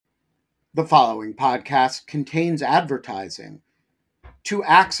The following podcast contains advertising. To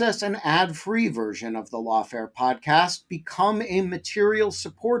access an ad-free version of the Lawfare podcast, become a material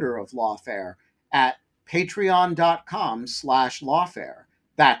supporter of Lawfare at patreon.com/lawfare.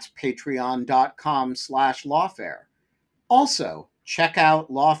 That's patreon.com/lawfare. Also, check out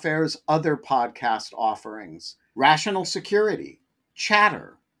Lawfare's other podcast offerings: Rational Security,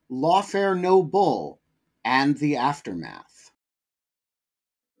 Chatter, Lawfare No Bull, and The Aftermath.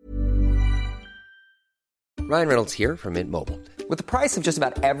 Ryan Reynolds here from Mint Mobile. With the price of just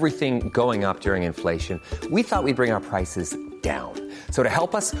about everything going up during inflation, we thought we'd bring our prices down. So to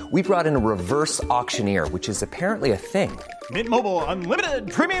help us, we brought in a reverse auctioneer, which is apparently a thing. Mint Mobile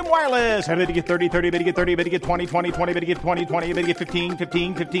Unlimited Premium Wireless. How to get 30, 30, bit to get 30, bit to get 20, 20, 20, bit to get 20, 20, bit to get 15,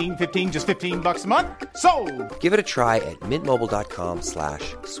 15, 15, 15, just $15 a month? Sold! Give it a try at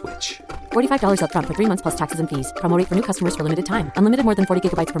mintmobile.com/switch. $45 up front for 3 months plus taxes and fees. Promo rate for new customers for limited time. Unlimited more than 40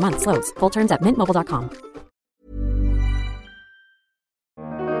 gigabytes per month. Slows full terms at mintmobile.com.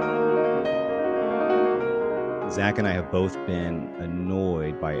 Zach and I have both been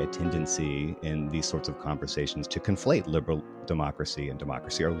annoyed by a tendency in these sorts of conversations to conflate liberal democracy and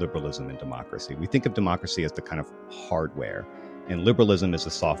democracy, or liberalism and democracy. We think of democracy as the kind of hardware, and liberalism is the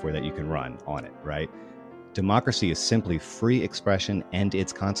software that you can run on it, right? Democracy is simply free expression and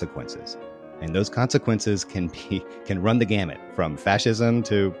its consequences. And those consequences can run the gamut from fascism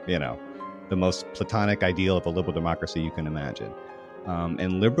to, the most platonic ideal of a liberal democracy you can imagine.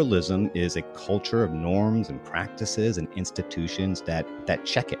 And liberalism is a culture of norms and practices and institutions that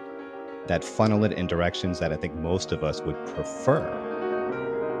check it, that funnel it in directions that I think most of us would prefer.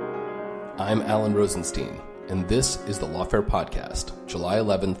 I'm Alan Rosenstein, and this is the Lawfare Podcast, July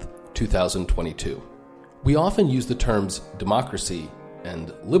 11th, 2022. We often use the terms democracy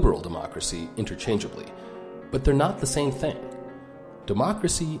and liberal democracy interchangeably, but they're not the same thing.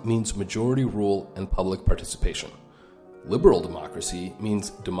 Democracy means majority rule and public participation. Liberal democracy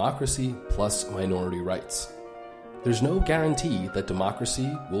means democracy plus minority rights. There's no guarantee that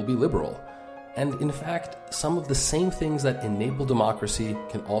democracy will be liberal, and in fact, some of the same things that enable democracy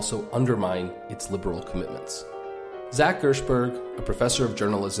can also undermine its liberal commitments. Zach Gershberg, a professor of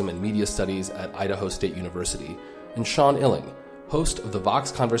journalism and media studies at Idaho State University, and Sean Illing, host of the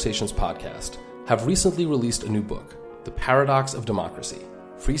Vox Conversations podcast, have recently released a new book, The Paradox of Democracy: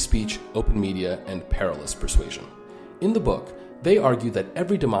 Free Speech, Open Media, and Perilous Persuasion. In the book, they argue that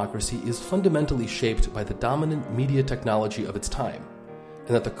every democracy is fundamentally shaped by the dominant media technology of its time,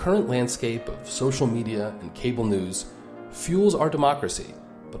 and that the current landscape of social media and cable news fuels our democracy,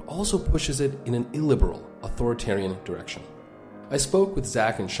 but also pushes it in an illiberal, authoritarian direction. I spoke with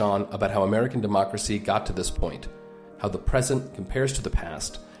Zach and Sean about how American democracy got to this point, how the present compares to the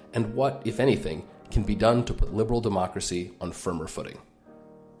past, and what, if anything, can be done to put liberal democracy on firmer footing.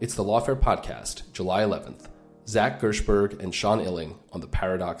 It's the Lawfare Podcast, July 11th. Zach Gershberg and Sean Illing on the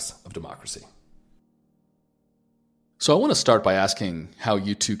Paradox of Democracy. So I want to start by asking how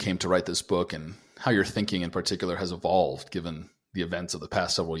you two came to write this book and how your thinking in particular has evolved given the events of the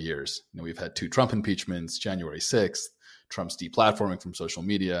past several years. We've had 2 Trump impeachments, January 6th, Trump's deplatforming from social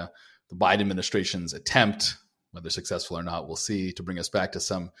media, the Biden administration's attempt, whether successful or not, we'll see, to bring us back to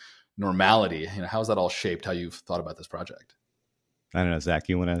some normality. How has that all shaped how you've thought about this project? I don't know, Zach,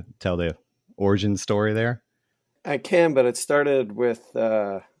 you want to tell the origin story there? I can, but it started with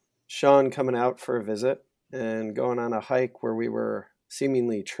Sean coming out for a visit and going on a hike where we were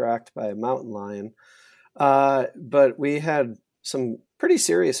seemingly tracked by a mountain lion. But we had some pretty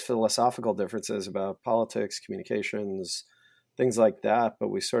serious philosophical differences about politics, communications, things like that. But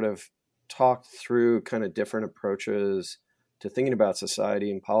we sort of talked through kind of different approaches to thinking about society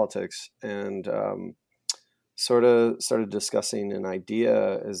and politics, and sort of started discussing an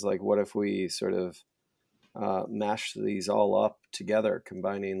idea is like, what if we sort of mash these all up together,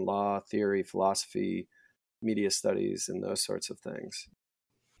 combining law, theory, philosophy, media studies, and those sorts of things.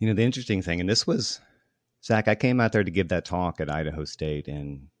 The interesting thing, and this was, Zach, I came out there to give that talk at Idaho State,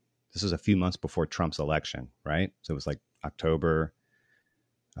 and this was a few months before Trump's election, right? So it was like October,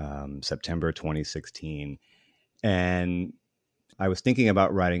 September 2016. And I was thinking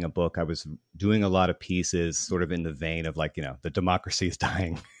about writing a book. I was doing a lot of pieces sort of in the vein of like, the democracy is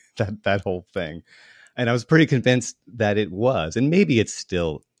dying, that whole thing. And I was pretty convinced that it was, and maybe it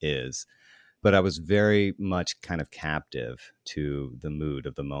still is, but I was very much kind of captive to the mood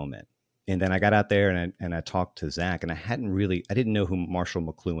of the moment. And then I got out there and I talked to Zach, and I didn't know who Marshall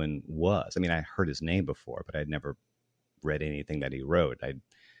McLuhan was. I mean, I heard his name before, but I'd never read anything that he wrote. I'd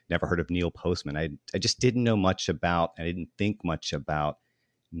never heard of Neil Postman. I just didn't know much about, I didn't think much about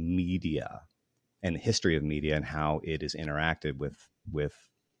media and the history of media and how it is interacted with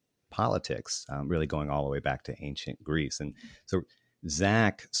politics, really going all the way back to ancient Greece. And so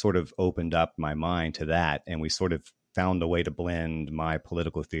Zach sort of opened up my mind to that, and we sort of found a way to blend my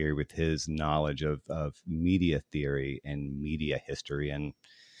political theory with his knowledge of media theory and media history, and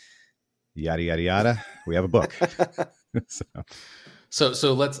yada, yada, yada. We have a book.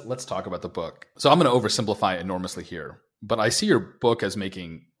 So let's talk about the book. So I'm going to oversimplify enormously here, but I see your book as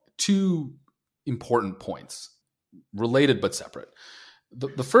making two important points, related but separate.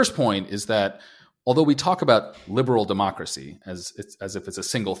 The first point is that although we talk about liberal democracy as if it's a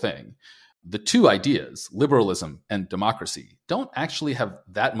single thing, the two ideas, liberalism and democracy, don't actually have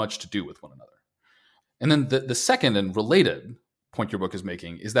that much to do with one another. And then the second and related point your book is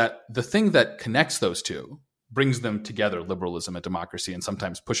making is that the thing that connects those two, brings them together, liberalism and democracy, and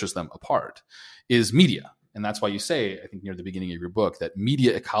sometimes pushes them apart, is media. And that's why you say, I think near the beginning of your book, that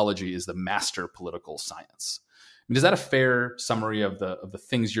media ecology is the master political science. I mean, is that a fair summary of the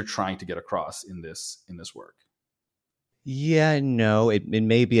things you're trying to get across in this work? Yeah, no, it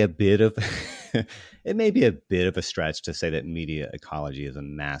may be a bit of it may be a bit of a stretch to say that media ecology is a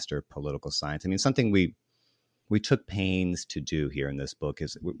master political science. I mean, something we took pains to do here in this book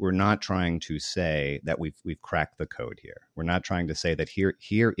is we're not trying to say that we've cracked the code here. We're not trying to say that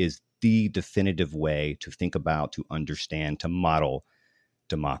here is the definitive way to think about, to understand, to model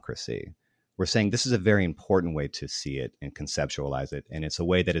democracy. We're saying this is a very important way to see it and conceptualize it, and it's a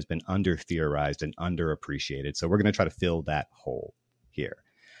way that has been under-theorized and underappreciated. So we're going to try to fill that hole here.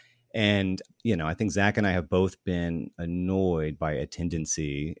 And, I think Zach and I have both been annoyed by a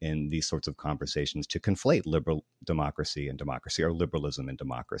tendency in these sorts of conversations to conflate liberal democracy and democracy, or liberalism and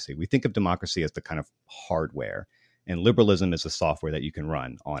democracy. We think of democracy as the kind of hardware, and liberalism is the software that you can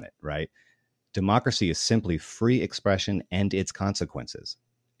run on it, right? Democracy is simply free expression and its consequences.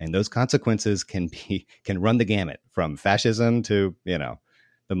 And those consequences can run the gamut from fascism to,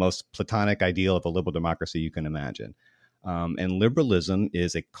 the most platonic ideal of a liberal democracy you can imagine. And liberalism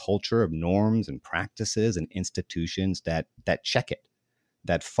is a culture of norms and practices and institutions that check it,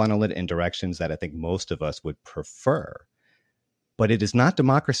 that funnel it in directions that I think most of us would prefer. But it is not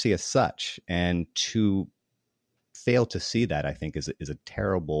democracy as such. And to fail to see that, I think, is a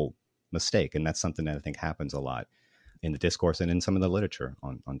terrible mistake. And that's something that I think happens a lot in the discourse and in some of the literature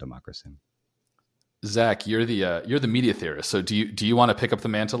on democracy. Zach, you're the media theorist. So do you want to pick up the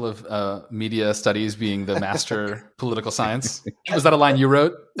mantle of media studies being the master political science? Was that a line you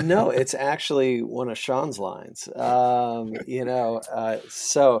wrote? No, it's actually one of Sean's lines.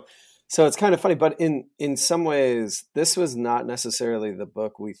 So it's kind of funny, but in some ways, this was not necessarily the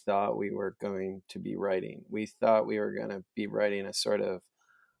book we thought we were going to be writing. We thought we were going to be writing a sort of,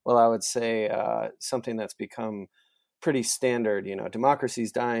 well, I would say something that's become pretty standard,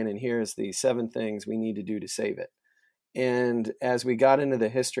 democracy's dying, and here's the 7 things we need to do to save it. And as we got into the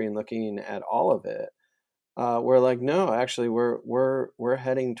history and looking at all of it, we're like, no, actually, we're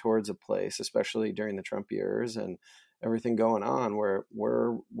heading towards a place, especially during the Trump years and everything going on, where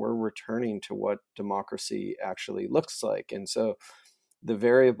we're returning to what democracy actually looks like. And so the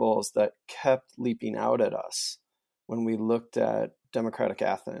variables that kept leaping out at us when we looked at democratic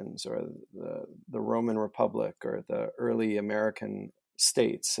Athens or the Roman Republic or the early American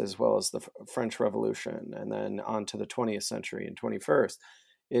states, as well as the French Revolution, and then on to the 20th century and 21st,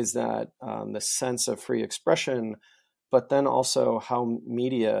 is that the sense of free expression, but then also how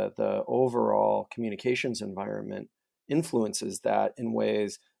media, the overall communications environment, influences that in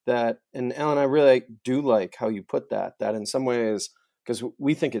ways that, and Alan, I really do like how you put that in some ways, because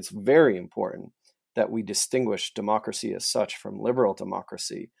we think it's very important that we distinguish democracy as such from liberal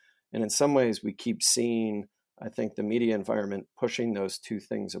democracy. And in some ways, we keep seeing, I think, the media environment pushing those two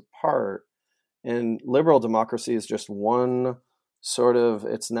things apart. And liberal democracy is just one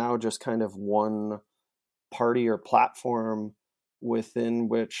it's now just kind of one party or platform within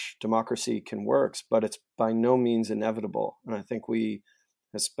which democracy can work, but it's by no means inevitable. And I think we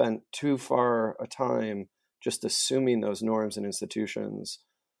have spent too far a time just assuming those norms and institutions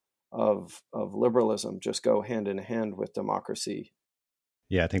of liberalism just go hand in hand with democracy.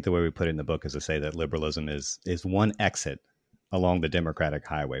 Yeah, I think the way we put it in the book is to say that liberalism is one exit along the democratic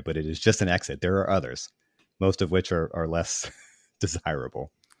highway, but it is just an exit. There are others, most of which are less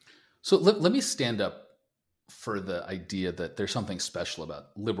desirable. So let me stand up for the idea that there's something special about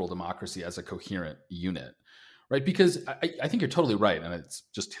liberal democracy as a coherent unit, right? Because I think you're totally right. And it's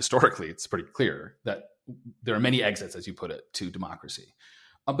just historically, it's pretty clear that there are many exits, as you put it, to democracy.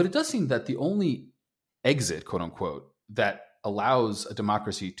 But it does seem that the only exit, quote unquote, that allows a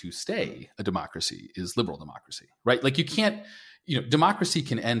democracy to stay a democracy is liberal democracy, right? Like you can't, democracy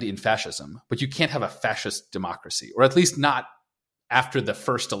can end in fascism, but you can't have a fascist democracy, or at least not after the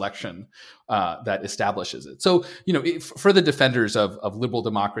first election that establishes it. So, for the defenders of liberal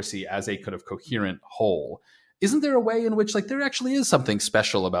democracy as a kind of coherent whole, isn't there a way in which there actually is something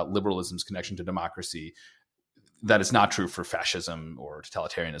special about liberalism's connection to democracy that is not true for fascism or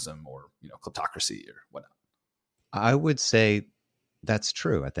totalitarianism or kleptocracy or whatnot? I would say that's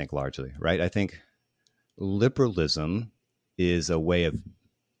true, I think, largely, right? I think liberalism is a way of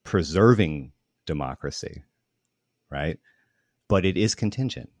preserving democracy, right? But it is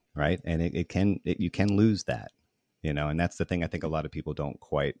contingent, right? And you can lose that, and that's the thing I think a lot of people don't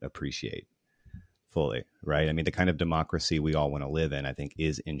quite appreciate fully, right? I mean, the kind of democracy we all want to live in, I think,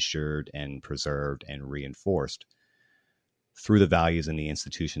 is ensured and preserved and reinforced through the values and the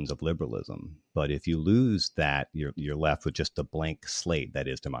institutions of liberalism. But if you lose that, you're left with just a blank slate that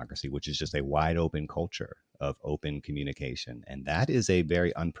is democracy, which is just a wide open culture of open communication. And that is a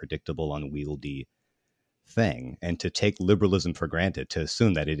very unpredictable, unwieldy thing. And to take liberalism for granted, to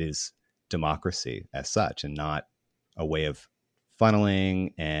assume that it is democracy as such and not a way of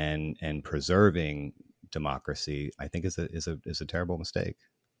funneling and preserving democracy, I think is a terrible mistake.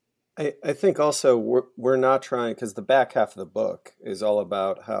 I think also we're not trying, because the back half of the book is all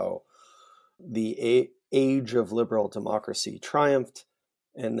about how the age of liberal democracy triumphed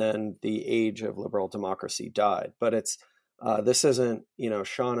and then the age of liberal democracy died. But it's this isn't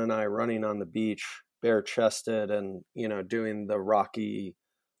Sean and I running on the beach bare chested and doing the Rocky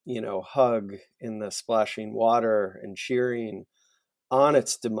hug in the splashing water and cheering on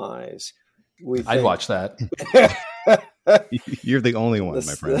its demise. I'd watch that. You're the only one,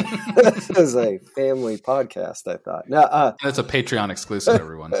 my friend. This is a family podcast, I thought. Now, that's a Patreon exclusive,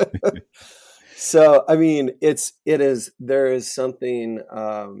 everyone. So, I mean, there is something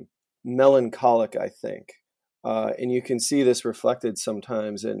melancholic, I think, and you can see this reflected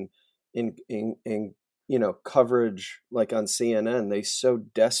sometimes in coverage like on CNN. They so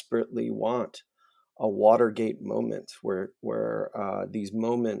desperately want a Watergate moment where these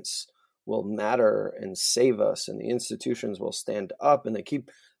moments will matter and save us, and the institutions will stand up, and they keep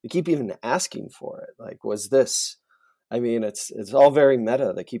even asking for it. Like, was this? I mean, it's all very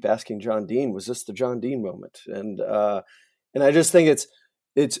meta. They keep asking John Dean, was this the John Dean moment? And I just think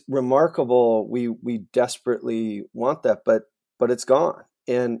it's remarkable. We desperately want that, but it's gone.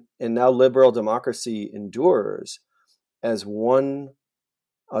 And now liberal democracy endures as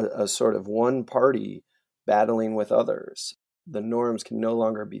a sort of one party battling with others. The norms can no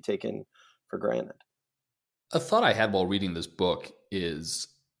longer be taken for granted. A thought I had while reading this book is,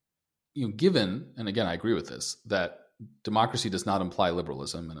 given, and again, I agree with this, that democracy does not imply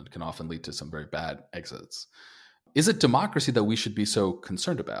liberalism, and it can often lead to some very bad exits. Is it democracy that we should be so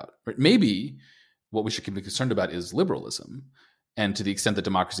concerned about? Right? Maybe what we should be concerned about is liberalism. And to the extent that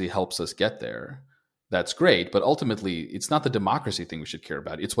democracy helps us get there, that's great. But ultimately, it's not the democracy thing we should care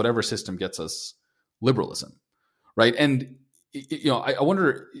about. It's whatever system gets us liberalism, right? And I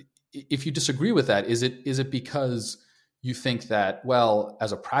wonder if you disagree with that. Is it because you think that, well,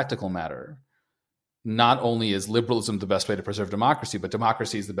 as a practical matter, not only is liberalism the best way to preserve democracy, but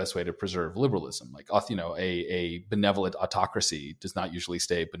democracy is the best way to preserve liberalism? Like, a benevolent autocracy does not usually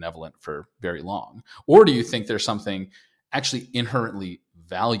stay benevolent for very long. Or do you think there's something actually inherently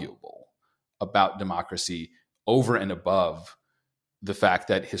valuable about democracy over and above the fact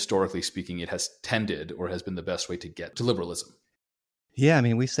that, historically speaking, it has tended or has been the best way to get to liberalism? Yeah, I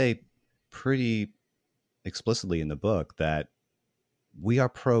mean, we say pretty explicitly in the book that we are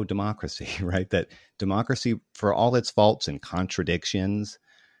pro-democracy, right? That democracy, for all its faults and contradictions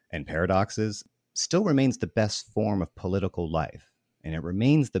and paradoxes, still remains the best form of political life. And it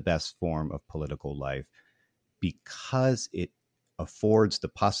remains the best form of political life because it affords the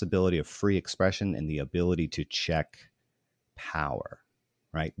possibility of free expression and the ability to check power,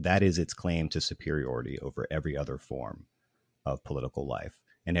 right? That is its claim to superiority over every other form of political life.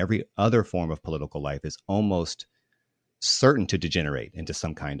 And every other form of political life is almost certain to degenerate into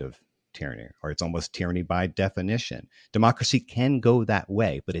some kind of tyranny, or it's almost tyranny by definition. Democracy can go that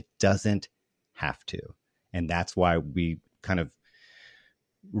way, but it doesn't have to. And that's why we kind of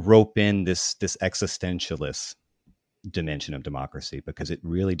rope in this existentialist dimension of democracy, because it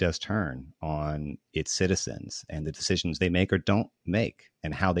really does turn on its citizens and the decisions they make or don't make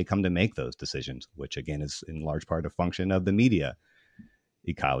and how they come to make those decisions, which again is in large part a function of the media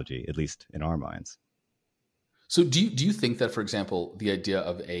ecology, at least in our minds. So do you think that, for example, the idea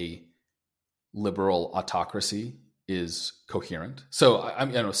of a liberal autocracy is coherent. So I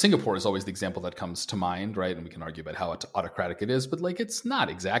know Singapore is always the example that comes to mind, right? And we can argue about how autocratic it is, but like it's not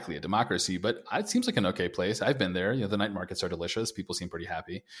exactly a democracy, but it seems like an okay place. I've been there. The night markets are delicious. People seem pretty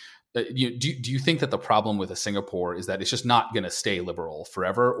happy. Do you think that the problem with Singapore is that it's just not going to stay liberal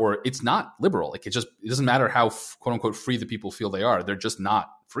forever, or it's not liberal? Like it doesn't matter how quote unquote free the people feel they are. They're just not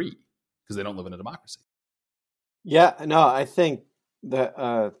free because they don't live in a democracy. Yeah, no, I think that,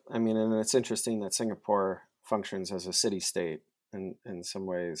 and it's interesting that Singapore functions as a city-state in some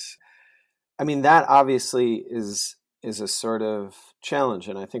ways. I mean, that obviously is a sort of challenge.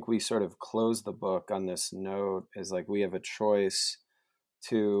 And I think we sort of close the book on this note is like we have a choice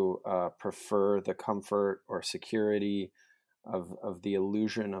to prefer the comfort or security of the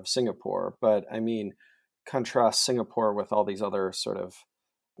illusion of Singapore. But I mean, contrast Singapore with all these other sort of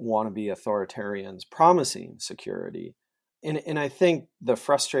wannabe authoritarians promising security. And I think the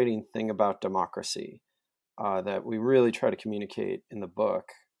frustrating thing about democracy that we really try to communicate in the book,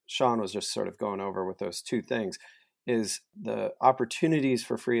 Sean was just sort of going over with those two things, is the opportunities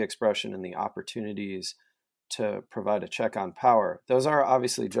for free expression and the opportunities to provide a check on power. Those are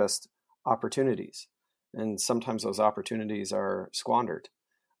obviously just opportunities. And sometimes those opportunities are squandered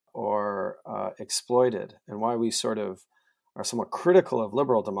or exploited. And why we sort of are somewhat critical of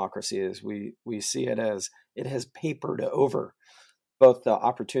liberal democracy is we see it as it has papered over both the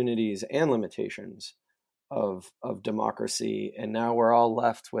opportunities and limitations of democracy, and now we're all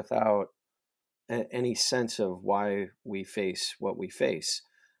left without any sense of why we face what we face.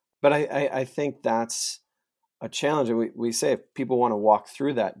 But I think that's a challenge. We say if people want to walk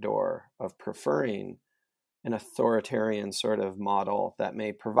through that door of preferring an authoritarian sort of model that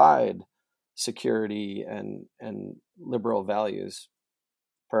may provide security and liberal values,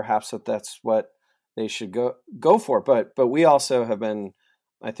 perhaps that's what they should go for. But we also have been,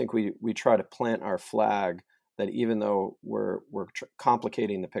 I think we try to plant our flag that even though we're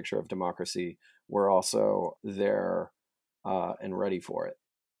complicating the picture of democracy, we're also there and ready for it.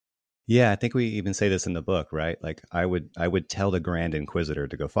 Yeah, I think we even say this in the book, right? Like I would tell the Grand Inquisitor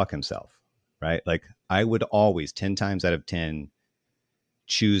to go fuck himself, right? Like I would always 10 times out of 10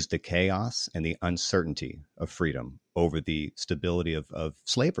 choose the chaos and the uncertainty of freedom over the stability of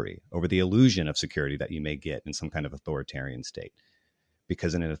slavery, over the illusion of security that you may get in some kind of authoritarian state.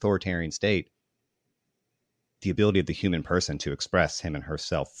 Because in an authoritarian state, the ability of the human person to express him and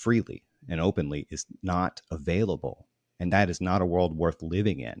herself freely and openly is not available. And that is not a world worth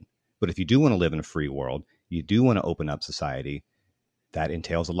living in. But if you do want to live in a free world, you do want to open up society, that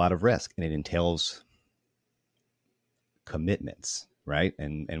entails a lot of risk, and it entails commitments, right?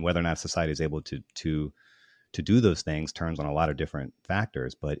 And whether or not society is able to do those things turns on a lot of different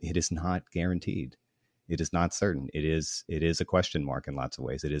factors, but it is not guaranteed. It is not certain. It is a question mark in lots of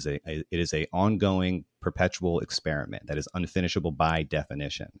ways. It is a ongoing, perpetual experiment that is unfinishable by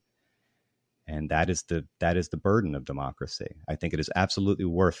definition. And that is the burden of democracy. I think it is absolutely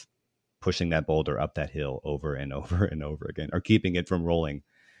worth pushing that boulder up that hill over and over and over again, or keeping it from rolling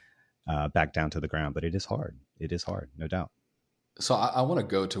back down to the ground. But it is hard. It is hard, no doubt. So I want to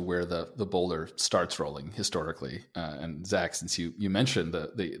go to where the boulder starts rolling historically. And Zach, since you mentioned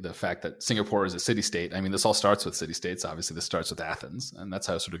the fact that Singapore is a city-state, I mean, this all starts with city-states. Obviously, this starts with Athens. And that's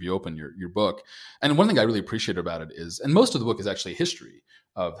how sort of you open your book. And one thing I really appreciate about it is, and most of the book is actually a history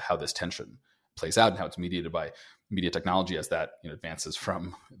of how this tension plays out and how it's mediated by media technology as that advances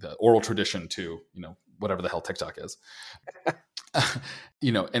from the oral tradition to whatever the hell TikTok is.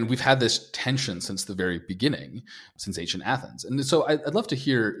 And we've had this tension since the very beginning, since ancient Athens. And so I'd love to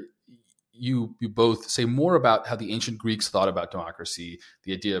hear you both say more about how the ancient Greeks thought about democracy,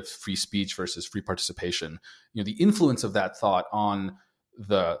 the idea of free speech versus free participation, the influence of that thought on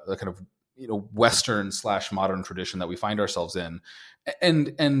the kind of Western/modern tradition that we find ourselves in.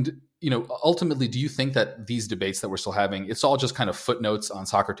 And ultimately, do you think that these debates that we're still having, it's all just kind of footnotes on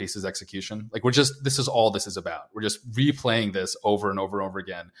Socrates' execution? Like this is all this is about. We're just replaying this over and over and over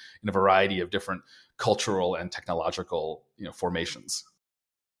again in a variety of different cultural and technological, formations.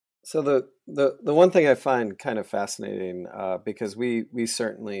 So the one thing I find kind of fascinating, because we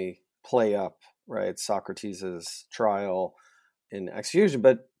certainly play up, right, Socrates' trial in execution,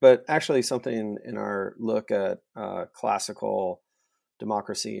 but actually something in our look at classical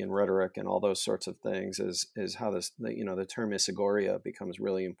democracy and rhetoric and all those sorts of things is how the term isagoria becomes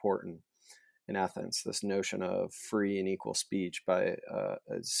really important in Athens. This notion of free and equal speech by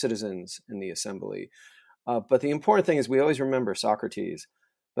citizens in the assembly. But the important thing is we always remember Socrates,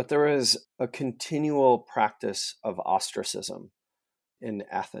 but there is a continual practice of ostracism in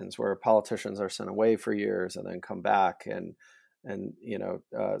Athens where politicians are sent away for years and then come back, and And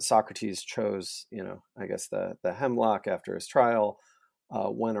Socrates chose, I guess the hemlock after his trial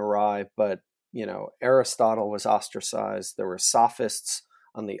went awry. But Aristotle was ostracized. There were sophists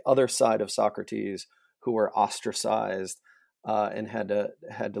on the other side of Socrates who were ostracized and had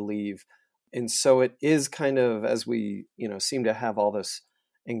to leave. And so it is kind of, as we seem to have all this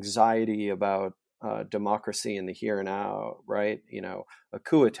anxiety about democracy in the here and now, right? A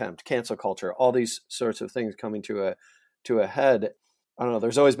coup attempt, cancel culture, all these sorts of things coming to a head. I don't know.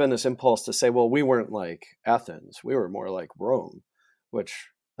 There's always been this impulse to say, well, we weren't like Athens. We were more like Rome, which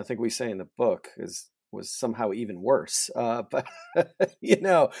I think we say in the book was somehow even worse. But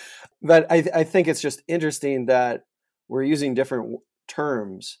I think it's just interesting that we're using different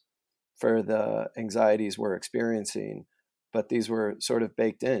terms for the anxieties we're experiencing, but these were sort of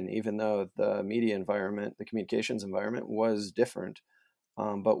baked in, even though the media environment, the communications environment was different.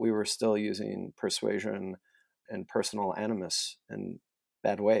 But we were still using persuasion and personal animus in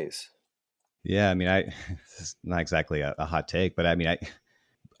bad ways. Yeah, I mean, this is not exactly a hot take, but I mean,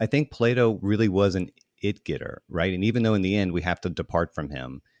 I think Plato really was an it-getter, right? And even though in the end we have to depart from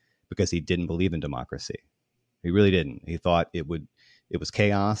him because he didn't believe in democracy, he really didn't. He thought it was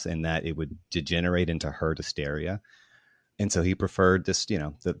chaos and that it would degenerate into herd hysteria. And so he preferred this,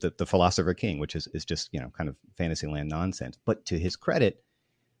 the philosopher king, which is just, kind of Fantasyland nonsense. But to his credit,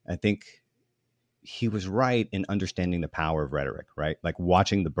 I think he was right in understanding the power of rhetoric, right? Like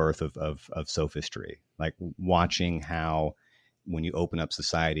watching the birth of sophistry, like watching how when you open up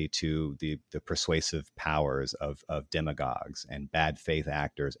society to the persuasive powers of demagogues and bad faith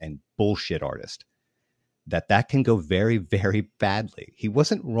actors and bullshit artists, that can go very, very badly. He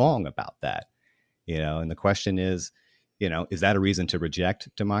wasn't wrong about that, and the question is, is that a reason to reject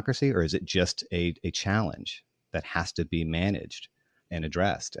democracy, or is it just a challenge that has to be managed and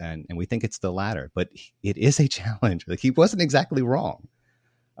addressed? And we think it's the latter, but it is a challenge. Like, he wasn't exactly wrong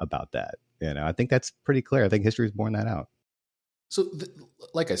about that. I think that's pretty clear. I think history has borne that out. So,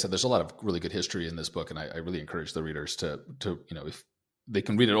 like I said, there's a lot of really good history in this book, and I really encourage the readers to if they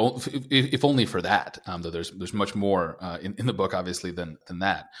can read it, if only for that. Though there's much more in the book, obviously, than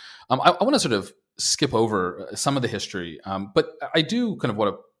that. I want to sort of skip over some of the history, but I do kind of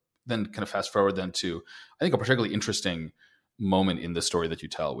want to then kind of fast forward then to, I think, a particularly interesting moment in the story that you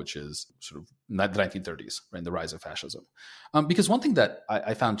tell, which is sort of the 1930s, right, the rise of fascism. Because one thing that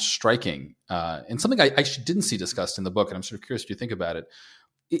I found striking, and something I actually didn't see discussed in the book, and I'm sort of curious what you think about it,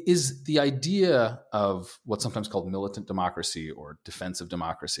 is the idea of what's sometimes called militant democracy or defensive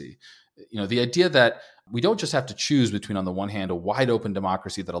democracy. The idea that we don't just have to choose between, on the one hand, a wide open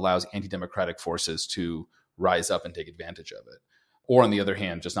democracy that allows anti-democratic forces to rise up and take advantage of it, or on the other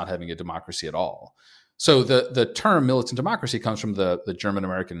hand, just not having a democracy at all. So the term militant democracy comes from the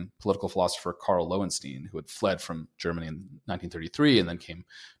German-American political philosopher Karl Lowenstein, who had fled from Germany in 1933 and then came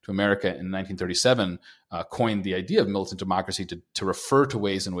to America in 1937, coined the idea of militant democracy to refer to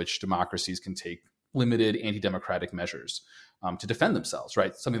ways in which democracies can take limited anti-democratic measures to defend themselves,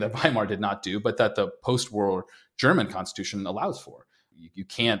 right? Something that Weimar did not do, but that the post-war German constitution allows for. You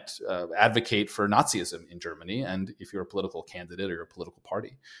can't advocate for Nazism in Germany, and if you're a political candidate or a political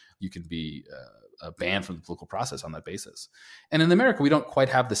party, you can be banned from the political process on that basis. And in America, we don't quite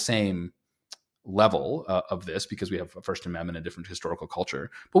have the same level of this because we have a First Amendment and different historical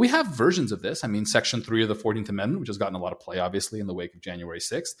culture. But we have versions of this. I mean, Section 3 of the 14th Amendment, which has gotten a lot of play, obviously, in the wake of January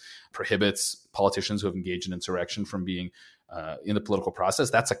 6th, prohibits politicians who have engaged in insurrection from being in the political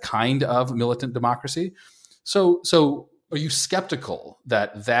process. That's a kind of militant democracy. So are you skeptical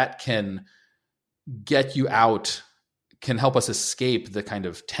that can get you out, can help us escape the kind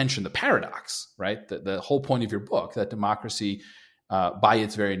of tension, the paradox, right? The whole point of your book, that democracy, by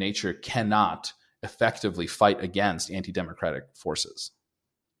its very nature, cannot effectively fight against anti-democratic forces?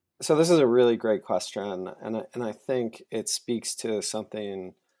 So this is a really great question. And I think it speaks to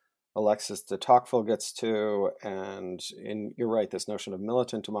something Alexis de Tocqueville gets to. And you're right, this notion of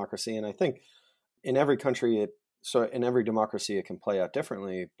militant democracy. And I think in every country, in every democracy, it can play out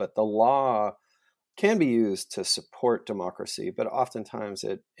differently. But the law can be used to support democracy, but oftentimes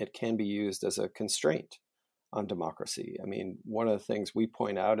it can be used as a constraint on democracy. I mean, one of the things we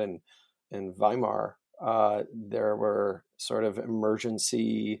point out in Weimar, there were sort of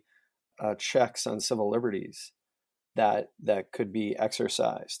emergency checks on civil liberties that could be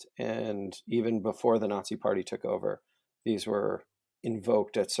exercised. And even before the Nazi Party took over, these were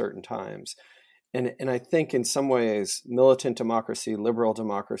invoked at certain times. And I think in some ways, militant democracy, liberal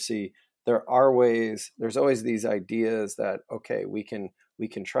democracy, there are ways, there's always these ideas that, okay, we can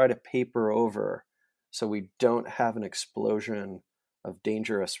try to paper over so we don't have an explosion of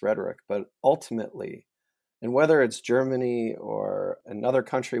dangerous rhetoric. But ultimately, And whether it's Germany or another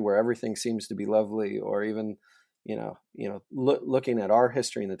country where everything seems to be lovely, or even, looking at our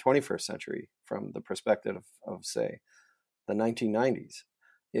history in the 21st century from the perspective of say, the 1990s,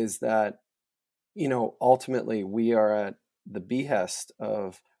 is that, ultimately we are at the behest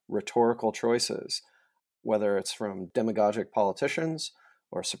of rhetorical choices, whether it's from demagogic politicians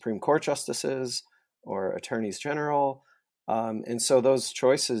or Supreme Court justices or attorneys general. And so those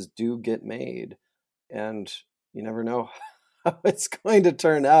choices do get made, and you never know how it's going to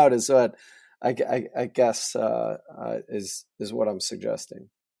turn out, is what I guess is what I'm suggesting.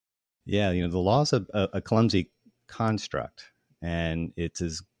 Yeah, the law is a clumsy construct, and it's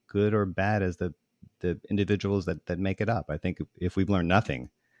as good or bad as the individuals that make it up. I think if we've learned nothing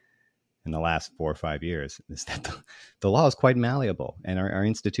in the last 4 or 5 years, is that the law is quite malleable, and our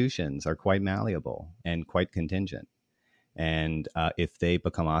institutions are quite malleable and quite contingent. And if they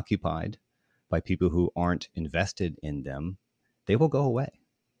become occupied by people who aren't invested in them, they will go away.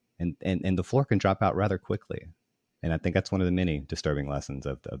 And the floor can drop out rather quickly. And I think that's one of the many disturbing lessons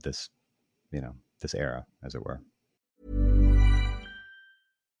of this, this era, as it were.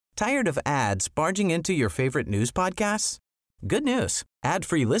 Tired of ads barging into your favorite news podcasts? Good news.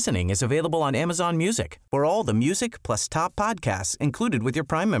 Ad-free listening is available on Amazon Music for all the music plus top podcasts included with your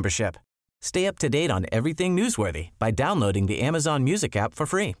Prime membership. Stay up to date on everything newsworthy by downloading the Amazon Music app for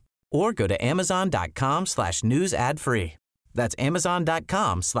free, or go to amazon.com/news ad free. That's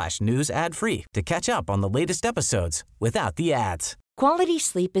amazon.com/news ad free to catch up on the latest episodes without the ads. Quality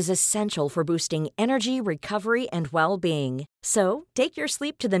sleep is essential for boosting energy, recovery, and well-being. So, take your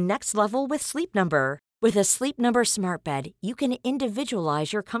sleep to the next level with Sleep Number. With a Sleep Number smart bed, you can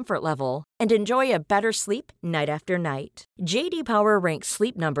individualize your comfort level and enjoy a better sleep night after night. J.D. Power ranks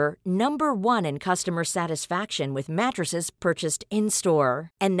Sleep Number number 1 in customer satisfaction with mattresses purchased in-store.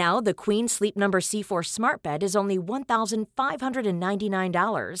 And now the Queen Sleep Number C4 smart bed is only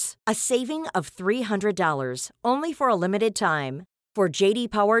 $1,599, a saving of $300, only for a limited time. For J.D.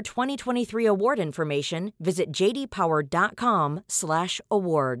 Power 2023 award information, visit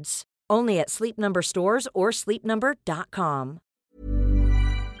jdpower.com/awards. Only at Sleep Number stores or sleepnumber.com.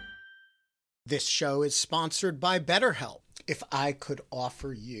 This show is sponsored by BetterHelp. If I could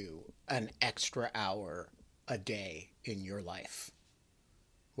offer you an extra hour a day in your life,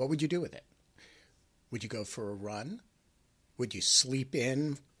 what would you do with it? Would you go for a run? Would you sleep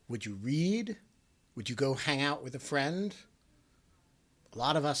in? Would you read? Would you go hang out with a friend? A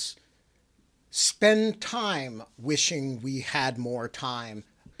lot of us spend time wishing we had more time.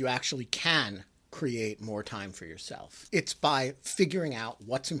 You actually can create more time for yourself. It's by figuring out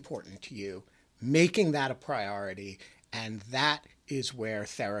what's important to you, making that a priority, and that is where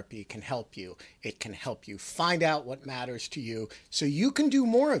therapy can help you. It can help you find out what matters to you so you can do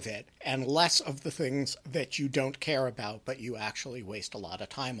more of it and less of the things that you don't care about but you actually waste a lot of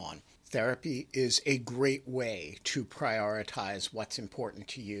time on. Therapy is a great way to prioritize what's important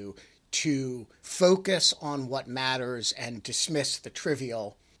to you, to focus on what matters and dismiss the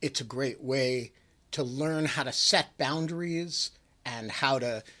trivial. It's a great way to learn how to set boundaries and how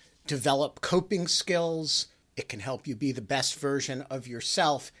to develop coping skills. It can help you be the best version of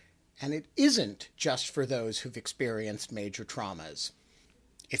yourself. And it isn't just for those who've experienced major traumas.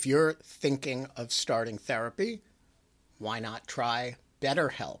 If you're thinking of starting therapy, why not try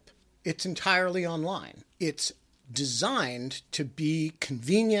BetterHelp? It's entirely online. It's designed to be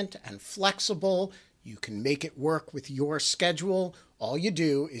convenient and flexible. You can make it work with your schedule. All you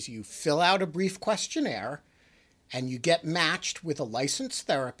do is you fill out a brief questionnaire and you get matched with a licensed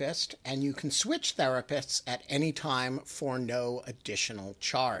therapist, and you can switch therapists at any time for no additional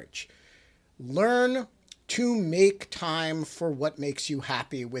charge. Learn to make time for what makes you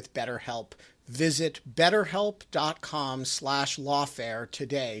happy with BetterHelp. Visit betterhelp.com/lawfare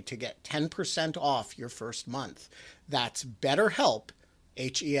today to get 10% off your first month. That's BetterHelp,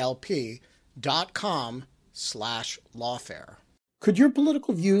 HELP.com/lawfare. Could your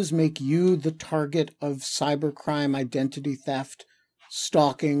political views make you the target of cybercrime, identity theft,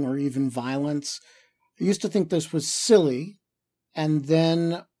 stalking, or even violence? I used to think this was silly, and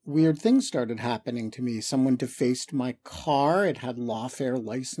then weird things started happening to me. Someone defaced my car. It had Lawfare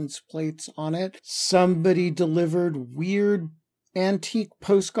license plates on it. Somebody delivered weird antique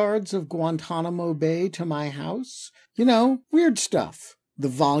postcards of Guantanamo Bay to my house. Weird stuff. The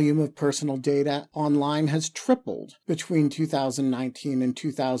volume of personal data online has tripled between 2019 and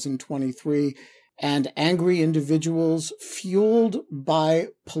 2023, and angry individuals fueled by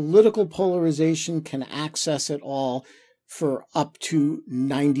political polarization can access it all for up to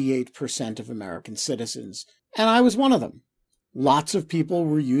 98% of American citizens. And I was one of them. lots of people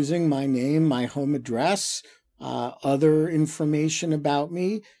were using my name, my home address, other information about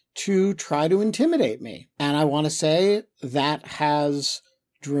me to try to intimidate me. And I want to say that has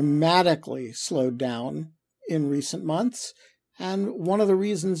dramatically slowed down in recent months. And one of the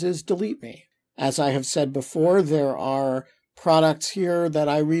reasons is Delete Me. As I have said before, there are products here that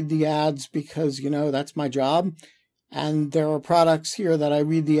I read the ads because, that's my job. And there are products here that I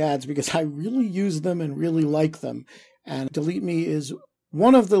read the ads because I really use them and really like them. And Delete Me is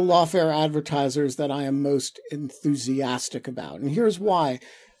one of the Lawfare advertisers that I am most enthusiastic about. And here's why.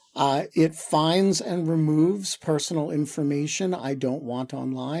 It finds and removes personal information I don't want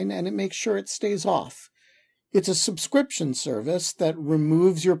online, and it makes sure it stays off. It's a subscription service that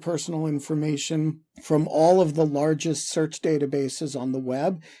removes your personal information from all of the largest search databases on the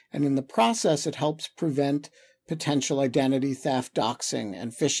web, and in the process, it helps prevent potential identity theft, doxing,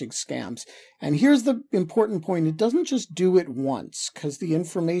 and phishing scams. And here's the important point. It doesn't just do it once, because the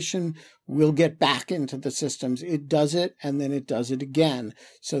information will get back into the systems. It does it, and then it does it again.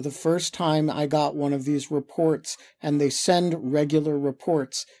 So the first time I got one of these reports, and they send regular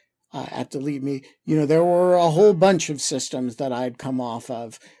reports at Delete Me, there were a whole bunch of systems that I'd come off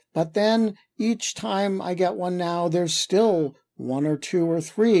of. But then each time I get one now, there's still one or two or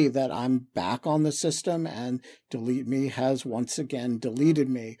three that I'm back on the system, and Delete Me has once again deleted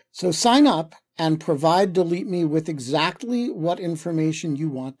me. So sign up and provide Delete Me with exactly what information you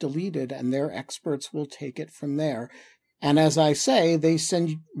want deleted, and their experts will take it from there. And as I say, they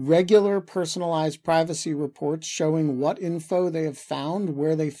send regular personalized privacy reports showing what info they have found,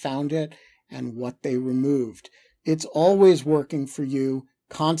 where they found it, and what they removed. It's always working for you,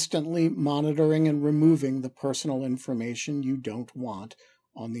 constantly monitoring and removing the personal information you don't want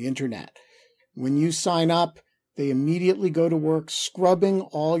on the internet. When you sign up, they immediately go to work scrubbing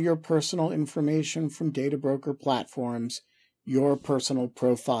all your personal information from data broker platforms. Your personal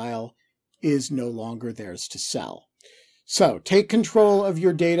profile is no longer theirs to sell. So take control of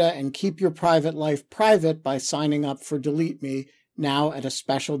your data and keep your private life private by signing up for Delete Me, now at a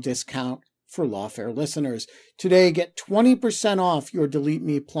special discount for Lawfare listeners. Today, get 20% off your Delete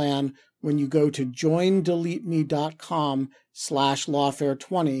Me plan when you go to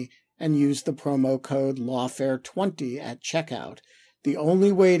joindeleteme.com/Lawfare20 and use the promo code Lawfare20 at checkout. The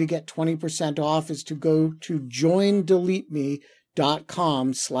only way to get 20% off is to go to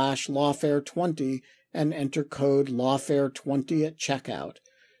joindeleteme.com/Lawfare20 and enter code Lawfare20 at checkout.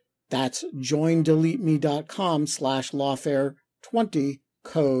 That's joindeleteme.com/Lawfare20,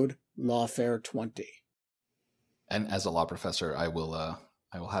 code Lawfare20. And as a law professor, I will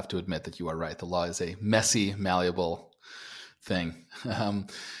have to admit that you are right. The law is a messy, malleable thing.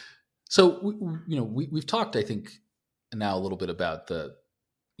 We've talked, I think, now a little bit about the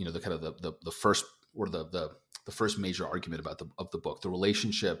kind of the first, or the first major argument of the book, the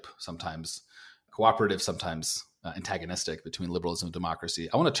relationship, sometimes cooperative, sometimes antagonistic, between liberalism and democracy.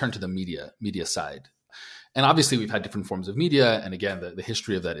 I want to turn to the media side. And obviously we've had different forms of media. And again, the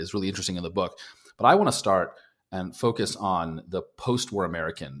history of that is really interesting in the book. But I want to start and focus on the post-war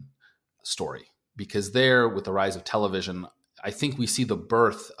American story, because there, with the rise of television, I think we see the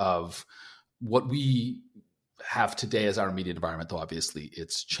birth of what we have today as our media environment, though obviously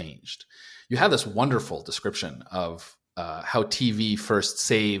it's changed. You have this wonderful description of how TV first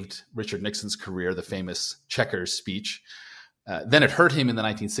saved Richard Nixon's career, the famous Checkers speech. Then it hurt him in the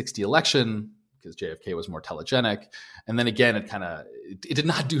 1960 election, because JFK was more telegenic. And then again, it did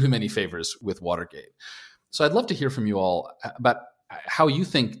not do him any favors with Watergate. So I'd love to hear from you all about how you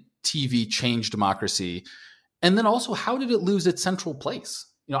think TV changed democracy. And then also, how did it lose its central place?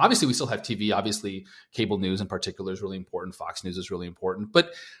 Obviously we still have TV. Obviously cable news in particular is really important. Fox News is really important.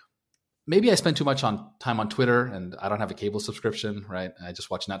 But maybe I spend too much time on Twitter, and I don't have a cable subscription, right? I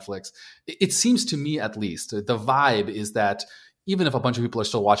just watch Netflix. It seems to me, at least, the vibe is that even if a bunch of people are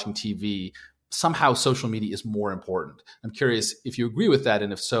still watching TV, somehow social media is more important. I'm curious if you agree with that,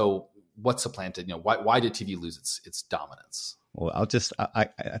 and if so, what's supplanted? Why did TV lose its dominance? Well,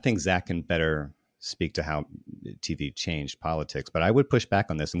 I think Zach can better speak to how TV changed politics, but I would push back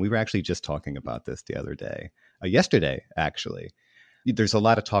on this. And we were actually just talking about this the other day, yesterday, actually. There's a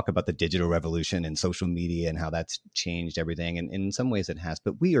lot of talk about the digital revolution and social media and how that's changed everything. And in some ways it has,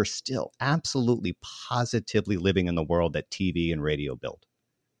 but we are still absolutely positively living in the world that TV and radio built.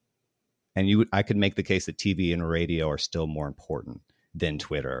 And I could make the case that TV and radio are still more important than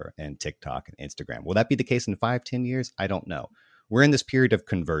Twitter and TikTok and Instagram. Will that be the case in 5-10 years? I don't know. We're in this period of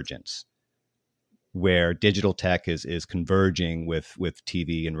convergence where digital tech is converging with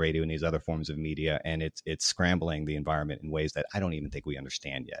TV and radio and these other forms of media, and it's scrambling the environment in ways that I don't even think we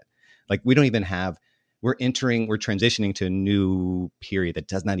understand yet. Like, we don't even have we're transitioning to a new period that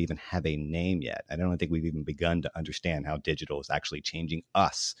does not even have a name yet. I don't think we've even begun to understand how digital is actually changing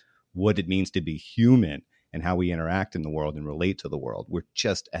us, what it means to be human, and how we interact in the world and relate to the world. We're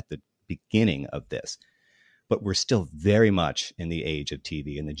just at the beginning of this, but we're still very much in the age of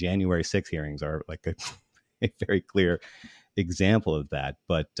TV. And the January 6th hearings are like a very clear example of that.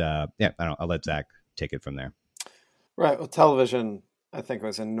 But I'll let Zach take it from there. Right. Well, television, I think,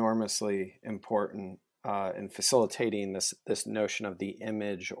 was enormously important in facilitating this notion of the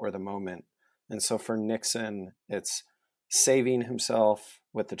image or the moment. And so for Nixon, it's saving himself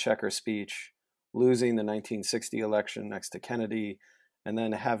with the checker speech, losing the 1960 election next to Kennedy, and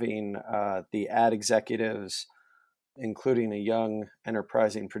then having the ad executives, including a young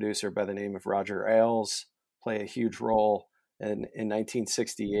enterprising producer by the name of Roger Ailes, play a huge role in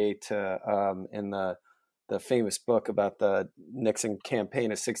 1968 in the famous book about the Nixon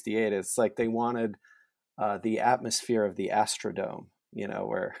campaign of 68. It's like they wanted the atmosphere of the Astrodome,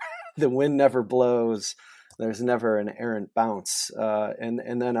 where the wind never blows, there's never an errant bounce.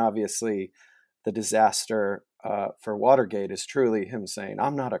 And then obviously the disaster for Watergate is truly him saying,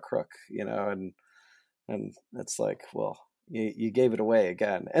 "I'm not a crook," and it's like, well, you gave it away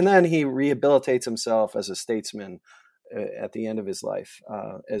again. And then he rehabilitates himself as a statesman at the end of his life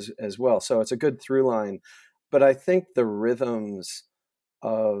as well. So it's a good through line. But I think the rhythms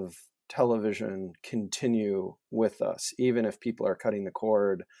of television continue with us, even if people are cutting the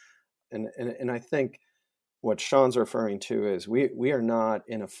cord. And I think what Sean's referring to is we are not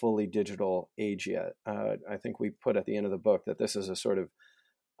in a fully digital age yet. I think we put at the end of the book that this is a sort of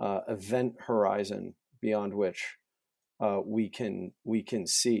event horizon beyond which we can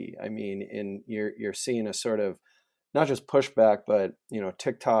see. I mean, you're seeing a sort of not just pushback, but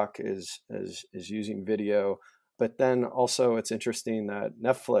TikTok is using video. But then also it's interesting that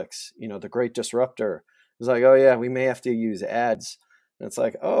Netflix, the great disruptor, is like, oh yeah, we may have to use ads. And it's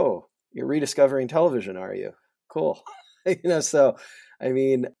like, oh, you're rediscovering television, are you? Cool. So, I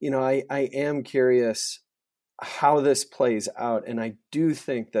mean, I am curious how this plays out. And I do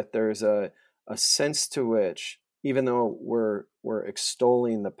think that there's a sense to which, even though we're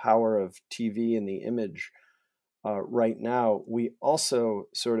extolling the power of TV and the image right now, we also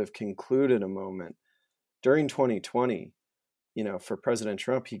sort of concluded a moment during 2020, for President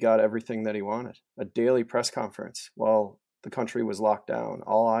Trump. He got everything that he wanted: a daily press conference while the country was locked down.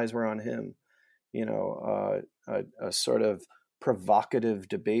 All eyes were on him. A sort of provocative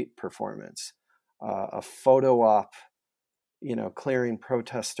debate performance, a photo op, clearing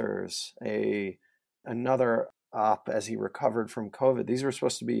protesters, another op as he recovered from COVID. These were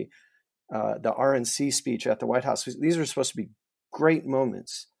supposed to be the RNC speech at the White House. These were supposed to be great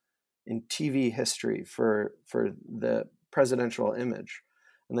moments in TV history for the presidential image,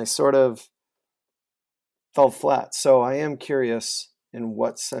 and they sort of fell flat. So I am curious in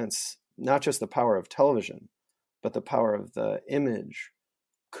what sense, not just the power of television, but the power of the image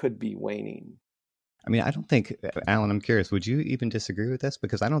could be waning. I mean, I don't think, Alan, I'm curious, would you even disagree with this?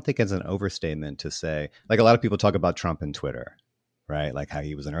 Because I don't think it's an overstatement to say, like, a lot of people talk about Trump and Twitter, right? Like how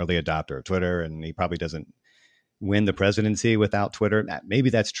he was an early adopter of Twitter and he probably doesn't win the presidency without Twitter. Maybe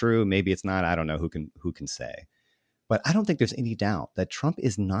that's true. Maybe it's not. I don't know. Who can say? But I don't think there's any doubt that Trump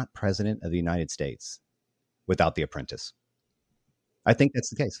is not president of the United States without The Apprentice. I think that's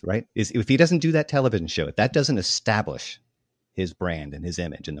the case, right? If he doesn't do that television show, if that doesn't establish his brand and his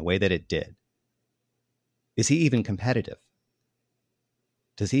image in the way that it did, is he even competitive?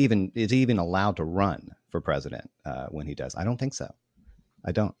 Is he even allowed to run for president when he does? I don't think so.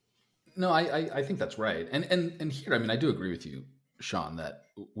 I don't. No, I think that's right. And here, I mean, I do agree with you, Sean, that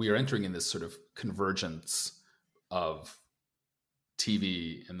we are entering in this sort of convergence of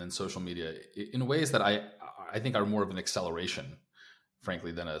TV and then social media in ways that I think are more of an acceleration,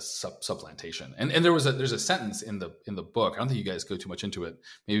 frankly, than a supplantation. And there's a sentence in the book. I don't think you guys go too much into it,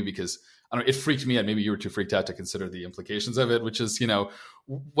 maybe because I don't know, it freaked me out. Maybe you were too freaked out to consider the implications of it, which is,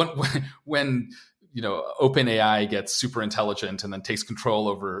 when OpenAI gets super intelligent and then takes control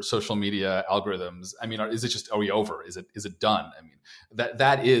over social media algorithms. I mean, are we over? Is it done? I mean,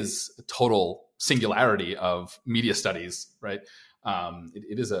 that is a total singularity of media studies, right?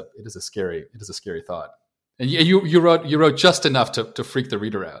 It is a scary thought. And you wrote just enough to freak the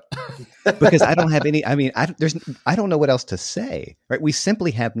reader out. Because I don't have any. I mean, I don't know what else to say. Right? We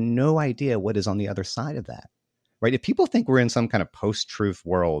simply have no idea what is on the other side of that. Right? If people think we're in some kind of post-truth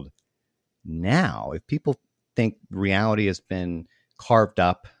world now, if people think reality has been carved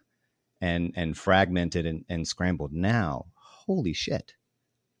up and fragmented and scrambled now, holy shit!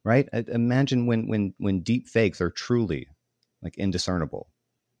 Right? Imagine when deep fakes are truly like indiscernible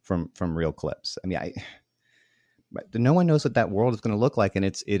from real clips. I mean, no one knows what that world is going to look like, and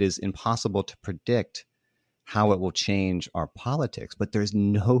it is impossible to predict how it will change our politics, but there's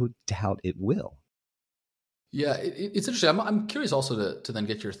no doubt it will. Yeah, it's interesting. I'm curious also to then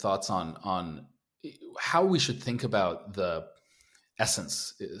get your thoughts on how we should think about the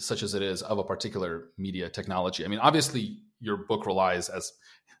essence, such as it is, of a particular media technology. I mean, obviously, your book relies, as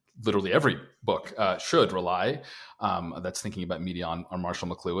literally every book should rely, that's thinking about media on Marshall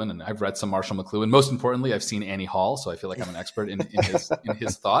McLuhan. And I've read some Marshall McLuhan. Most importantly, I've seen Annie Hall, so I feel like I'm an expert in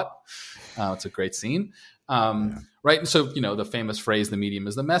his thought. It's a great scene. Right. And so, the famous phrase, the medium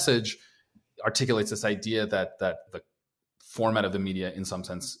is the message, articulates this idea that the format of the media in some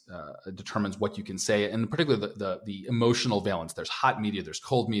sense determines what you can say, and particularly the emotional valence. There's hot media, there's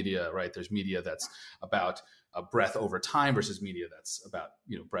cold media, right? There's media that's about a breadth over time versus media that's about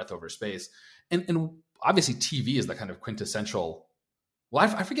breadth over space. And obviously TV is the kind of quintessential. Well,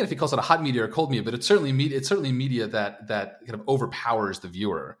 I forget if he calls it a hot media or cold media, but it's certainly media that kind of overpowers the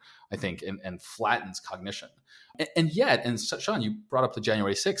viewer, I think, and flattens cognition. And yet, and Sean, you brought up the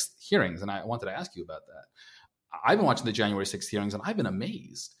January 6th hearings, and I wanted to ask you about that. I've been watching the January 6th hearings, and I've been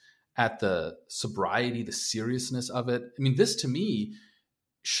amazed at the sobriety, the seriousness of it. I mean, this to me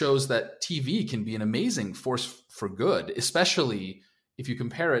shows that TV can be an amazing force for good, especially if you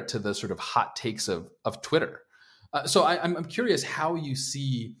compare it to the sort of hot takes of Twitter. So I'm curious how you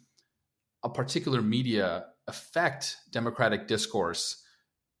see a particular media affect democratic discourse,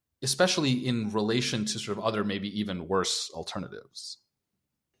 especially in relation to sort of other, maybe even worse alternatives.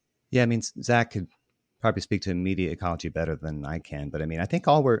 Yeah, I mean, Zach could probably speak to media ecology better than I can, but I mean, I think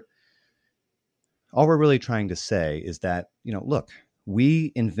all we're really trying to say is that, look,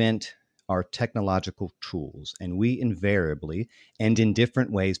 we invent our technological tools, and we invariably and in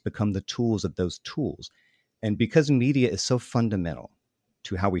different ways become the tools of those tools. And because media is so fundamental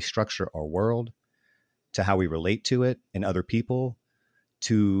to how we structure our world, to how we relate to it and other people,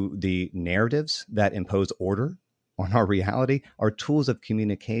 to the narratives that impose order on our reality, our tools of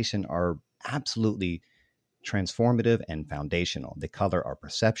communication are absolutely transformative and foundational. They color our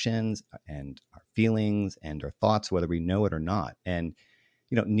perceptions and our feelings and our thoughts, whether we know it or not. And,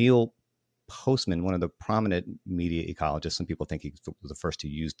 Neil Postman, one of the prominent media ecologists, some people think he was the first to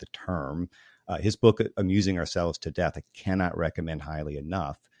use the term, his book, Amusing Ourselves to Death, I cannot recommend highly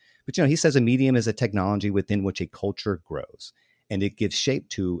enough. But, he says a medium is a technology within which a culture grows, and it gives shape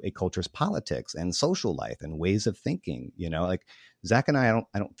to a culture's politics and social life and ways of thinking. Like Zach and I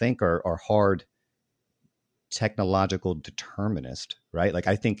don't think are hard technological determinist, right? Like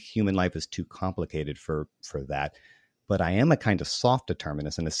I think human life is too complicated for that. But I am a kind of soft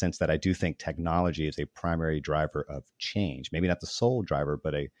determinist in the sense that I do think technology is a primary driver of change. Maybe not the sole driver,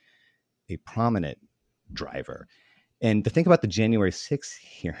 but a prominent driver. And to think about the January 6th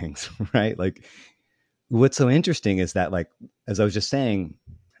hearings, right? Like what's so interesting is that, like, as I was just saying,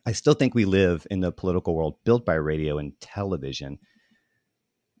 I still think we live in the political world built by radio and television,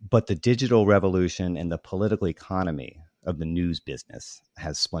 but the digital revolution and the political economy of the news business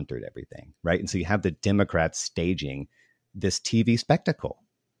has splintered everything, right? And so you have the Democrats staging this TV spectacle,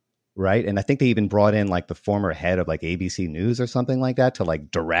 right? And I think they even brought in like the former head of like ABC News or something like that to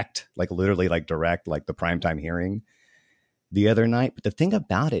like direct the primetime hearing the other night. But the thing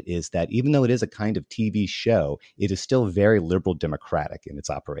about it is that even though it is a kind of TV show, it is still very liberal democratic in its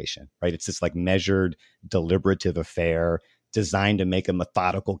operation, right? It's this like measured, deliberative affair designed to make a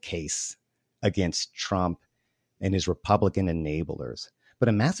methodical case against Trump and his Republican enablers. But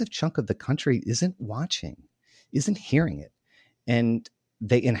a massive chunk of the country isn't watching, isn't hearing it. And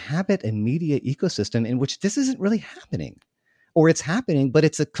they inhabit a media ecosystem in which this isn't really happening. Or it's happening, but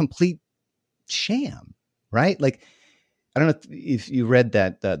it's a complete sham, right? Like, I don't know if you read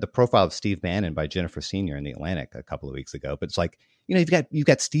that the profile of Steve Bannon by Jennifer Senior in The Atlantic a couple of weeks ago, but it's like, you've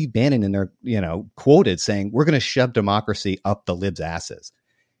got Steve Bannon in there, quoted saying, we're going to shove democracy up the libs' asses.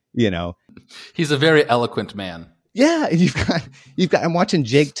 He's a very eloquent man. Yeah. And you've got, I'm watching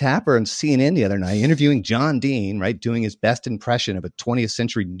Jake Tapper on CNN the other night interviewing John Dean, right? Doing his best impression of a 20th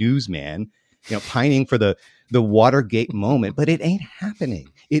century newsman, pining for the Watergate moment, but it ain't happening.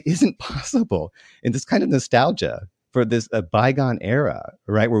 It isn't possible. And this kind of nostalgia for this bygone era,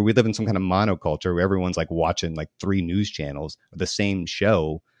 right? Where we live in some kind of monoculture where everyone's like watching like 3 news channels, the same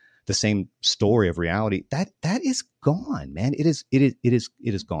show, the same story of reality. That is gone, man. It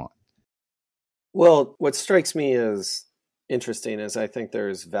is gone. Well, what strikes me as interesting is I think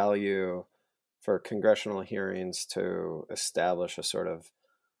there's value for congressional hearings to establish a sort of,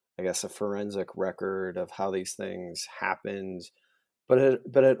 I guess, a forensic record of how these things happened.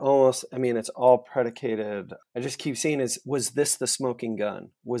 but it almost, I mean, it's all predicated. I just keep seeing was this the smoking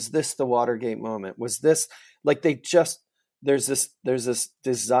gun? Was this the Watergate moment? Was this like there's this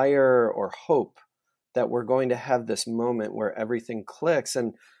desire or hope that we're going to have this moment where everything clicks.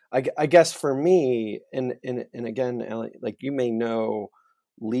 And I guess for me, and again, Ellie, like you may know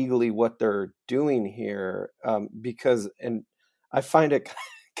legally what they're doing here, because I find it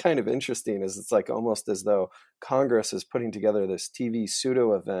kind of interesting is it's like almost as though Congress is putting together this TV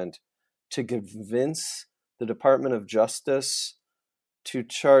pseudo event to convince the Department of Justice to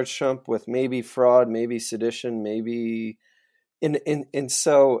charge Trump with maybe fraud, maybe sedition, maybe and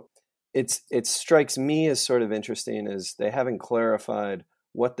so it strikes me as sort of interesting is they haven't clarified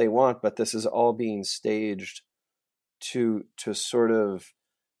what they want, but this is all being staged to sort of,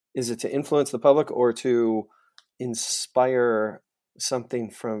 is it to influence the public or to inspire something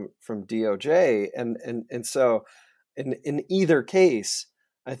from DOJ? And so in either case,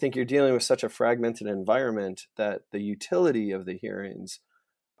 I think you're dealing with such a fragmented environment that the utility of the hearings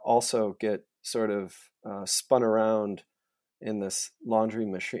also get sort of spun around in this laundry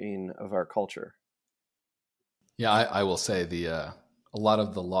machine of our culture. Yeah, I will say a lot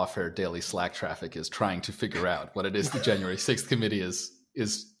of the Lawfare Daily Slack traffic is trying to figure out what it is the January 6th committee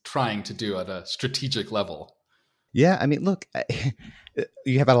is trying to do at a strategic level. Yeah, I mean, look,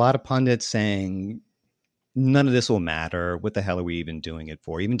 you have a lot of pundits saying none of this will matter. What the hell are we even doing it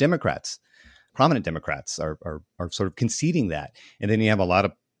for? Even Democrats, prominent Democrats are sort of conceding that. And then you have a lot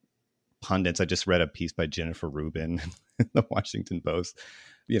of pundits. I just read a piece by Jennifer Rubin in the Washington Post,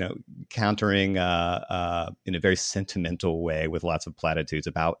 countering in a very sentimental way with lots of platitudes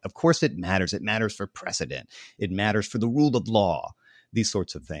about, of course it matters. It matters for precedent. It matters for the rule of law, these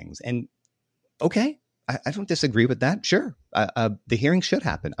sorts of things. And okay, I don't disagree with that. Sure. The hearings should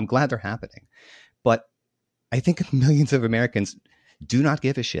happen. I'm glad they're happening. But I think millions of Americans do not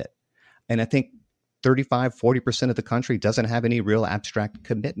give a shit. And I think 35-40% of the country doesn't have any real abstract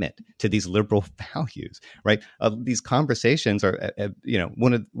commitment to these liberal values, right? These conversations are,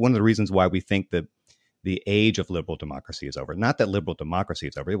 one of the reasons why we think that the age of liberal democracy is over. Not that liberal democracy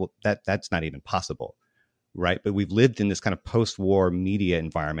is over. Well, that's not even possible, right? But we've lived in this kind of post-war media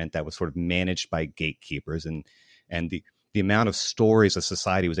environment that was sort of managed by gatekeepers, and the amount of stories a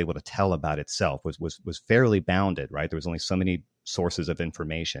society was able to tell about itself was fairly bounded, right? There was only so many sources of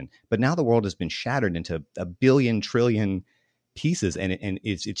information. But now the world has been shattered into a billion trillion pieces, and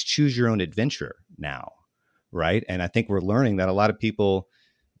it's choose your own adventure now, right? And I think we're learning that a lot of people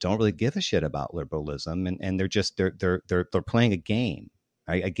don't really give a shit about liberalism, and they're playing a game,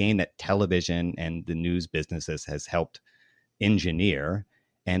 right? A game that television and the news businesses has helped engineer,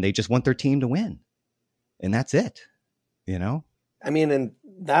 and they just want their team to win, and that's it. I mean, and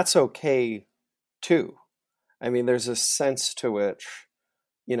that's okay too. I mean, there's a sense to which,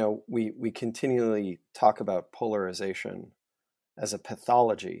 we continually talk about polarization as a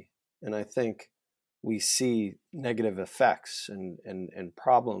pathology. And I think we see negative effects and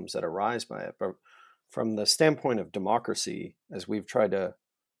problems that arise by it. But from the standpoint of democracy, as we've tried to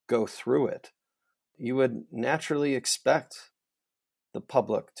go through it, you would naturally expect the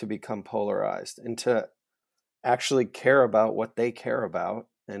public to become polarized and to actually care about what they care about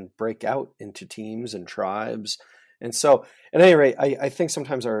and break out into teams and tribes. And so at any rate, I think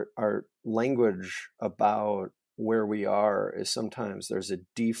sometimes our language about where we are is sometimes there's a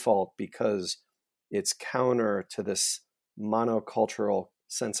default because it's counter to this monocultural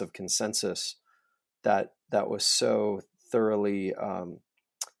sense of consensus that was so thoroughly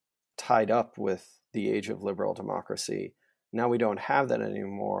tied up with the age of liberal democracy. Now we don't have that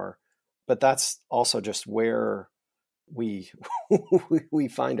anymore. But that's also just where we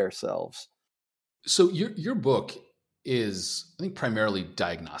find ourselves. So your book is, I think, primarily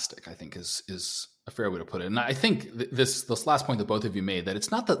diagnostic, I think is a fair way to put it. And I think this last point that both of you made, that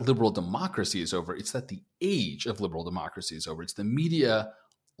it's not that liberal democracy is over, it's that the age of liberal democracy is over. It's the media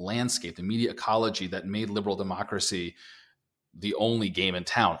landscape, the media ecology that made liberal democracy the only game in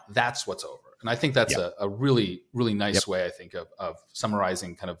town. That's what's over. And I think that's a really, really nice way, I think, of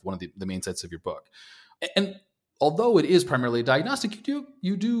summarizing kind of one of the main sets of your book. And although it is primarily diagnostic,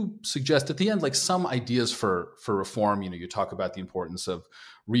 you do suggest at the end, like, some ideas for reform. You talk about the importance of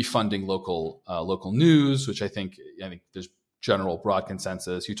refunding local news, which I think there's general broad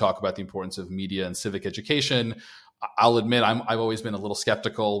consensus. You talk about the importance of media and civic education. I'll admit I've always been a little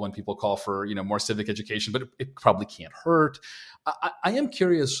skeptical when people call for more civic education, but it probably can't hurt. I am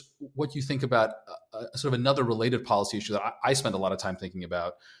curious what you think about sort of another related policy issue that I spend a lot of time thinking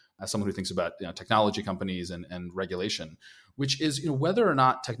about as someone who thinks about technology companies and regulation, which is whether or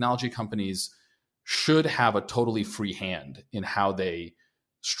not technology companies should have a totally free hand in how they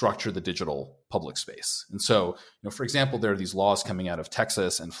structure the digital public space. And so, for example, there are these laws coming out of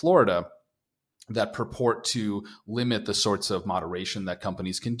Texas and Florida that purport to limit the sorts of moderation that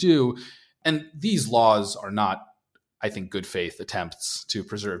companies can do. And these laws are not, I think, good faith attempts to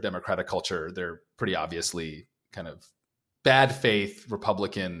preserve democratic culture. They're pretty obviously kind of bad faith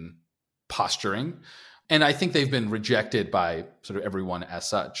Republican posturing. And I think they've been rejected by sort of everyone as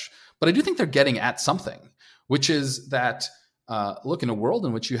such. But I do think they're getting at something, which is that, look, in a world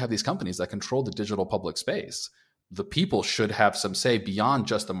in which you have these companies that control the digital public space, the people should have some say beyond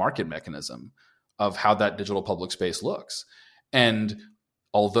just the market mechanism of how that digital public space looks. And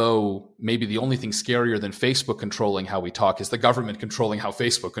although maybe the only thing scarier than Facebook controlling how we talk is the government controlling how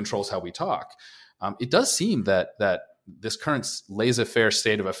Facebook controls how we talk, it does seem that this current laissez-faire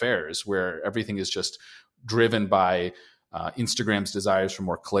state of affairs, where everything is just driven by Instagram's desires for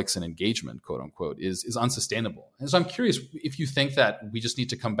more clicks and engagement, quote unquote, is unsustainable. And so I'm curious if you think that we just need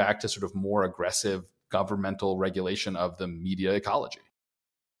to come back to sort of more aggressive governmental regulation of the media ecology.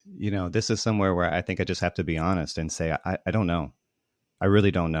 This is somewhere where I think I just have to be honest and say, I don't know. I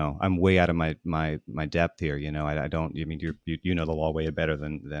really don't know. I'm way out of my depth here. I don't, you know the law way better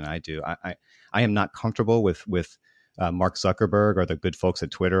than I do. I am not comfortable with Mark Zuckerberg or the good folks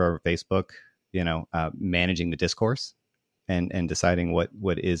at Twitter or Facebook, managing the discourse and deciding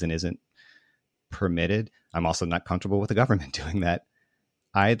what is and isn't permitted. I'm also not comfortable with the government doing that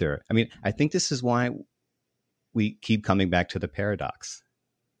either. I mean, I think this is why we keep coming back to the paradox,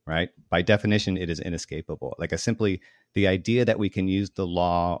 right? By definition, it is inescapable. The idea that we can use the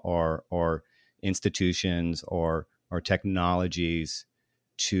law or institutions or technologies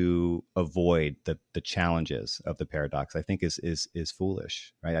to avoid the challenges of the paradox, I think is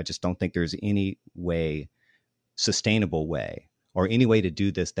foolish, right? I just don't think there's any sustainable way or any way to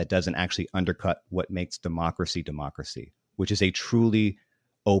do this that doesn't actually undercut what makes democracy, which is a truly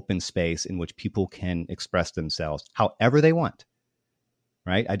open space in which people can express themselves however they want,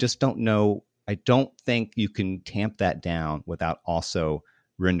 right? I just don't know. I don't think you can tamp that down without also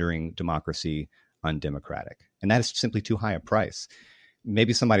rendering democracy undemocratic. And that is simply too high a price.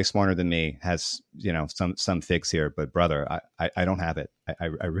 Maybe somebody smarter than me has, some fix here, but brother, I don't have it. I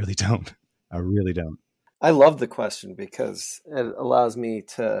really don't. I really don't. I love the question because it allows me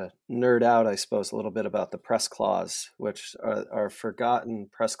to nerd out, I suppose, a little bit about the press clause, which are forgotten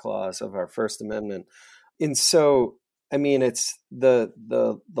press clause of our First Amendment. And so, I mean, it's the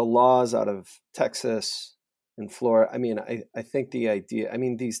laws out of Texas and Florida. I mean, I think the idea,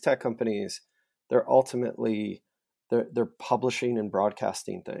 these tech companies, they're ultimately, they're publishing and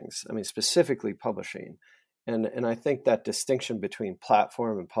broadcasting things. Specifically publishing. And I think that distinction between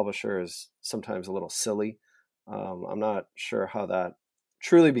platform and publisher is sometimes a little silly. I'm not sure how that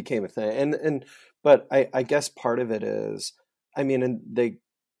truly became a thing. But I guess part of it is, and they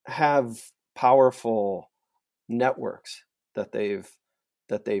have powerful networks that they've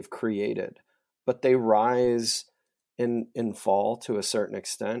created, but they rise and fall to a certain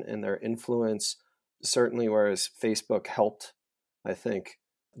extent, and their influence certainly, whereas Facebook helped, I think,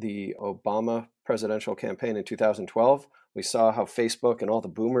 the Obama presidential campaign in 2012, we saw how Facebook and all the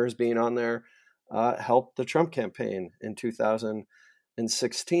boomers being on there helped the Trump campaign in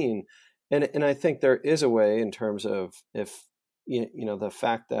 2016. And I think there is a way in terms of if, the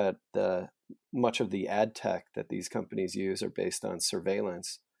fact that much of the ad tech that these companies use are based on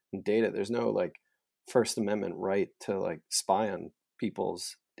surveillance and data. There's no First Amendment right to spy on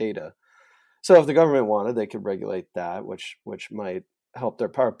people's data. So if the government wanted, they could regulate that, which might help their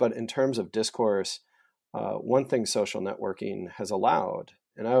part. But in terms of discourse, one thing social networking has allowed,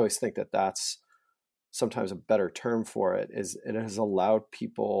 and I always think that that's sometimes a better term for it, is it has allowed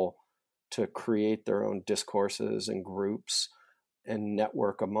people to create their own discourses and groups and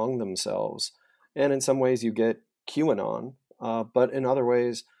network among themselves. And in some ways you get QAnon, but in other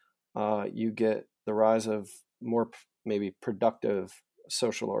ways you get the rise of more maybe productive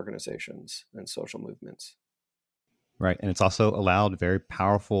social organizations and social movements. Right. And it's also allowed very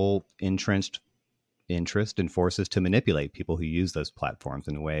powerful entrenched interest and forces to manipulate people who use those platforms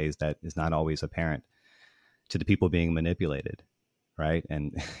in ways that is not always apparent to the people being manipulated. Right.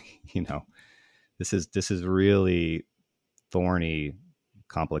 And, this is really thorny,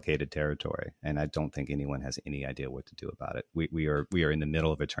 complicated territory. And I don't think anyone has any idea what to do about it. We are in the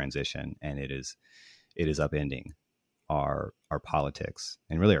middle of a transition, and it is upending our politics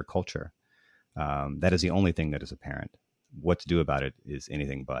and really our culture. That is the only thing that is apparent. What to do about it is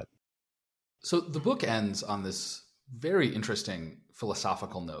anything but. So the book ends on this very interesting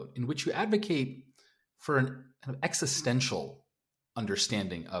philosophical note in which you advocate for an kind of existential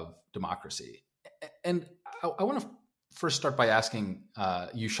understanding of democracy. And I want to first start by asking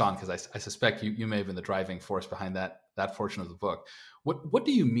you, Sean, because I suspect you may have been the driving force behind that portion of the book. What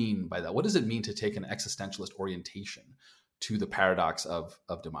do you mean by that? What does it mean to take an existentialist orientation to the paradox of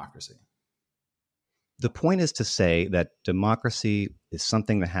democracy? The point is to say that democracy is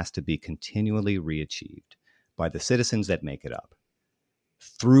something that has to be continually reachieved by the citizens that make it up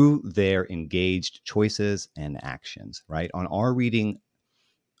through their engaged choices and actions, right? On our reading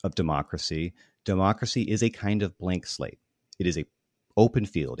of democracy, democracy is a kind of blank slate. It is an open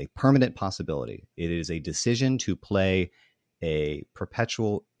field, a permanent possibility. It is a decision to play a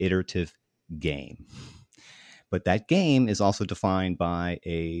perpetual iterative game. But that game is also defined by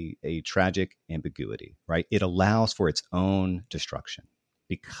a tragic ambiguity, right? It allows for its own destruction.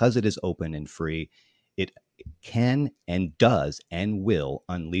 Because it is open and free, it can and does and will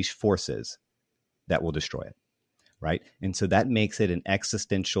unleash forces that will destroy it, right? And so that makes it an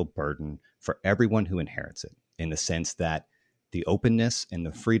existential burden for everyone who inherits it, in the sense that the openness and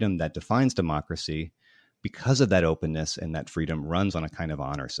the freedom that defines democracy, because of that openness and that freedom, runs on a kind of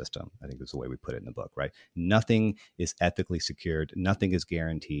honor system. I think that's the way we put it in the book, right? Nothing is ethically secured. Nothing is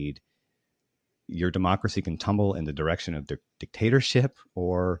guaranteed. Your democracy can tumble in the direction of dictatorship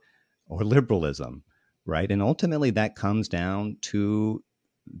or liberalism, right? And ultimately that comes down to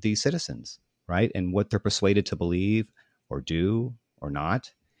the citizens, right? And what they're persuaded to believe or do or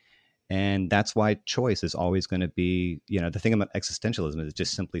not. And that's why choice is always going to be, the thing about existentialism is it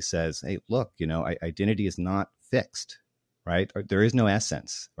just simply says, hey, look, identity is not fixed, right? Or there is no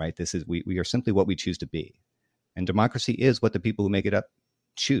essence, right? This is, we are simply what we choose to be. And democracy is what the people who make it up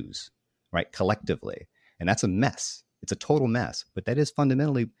choose, right? Collectively. And that's a mess. It's a total mess, but that is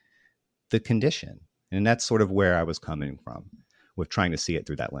fundamentally the condition. And that's sort of where I was coming from with trying to see it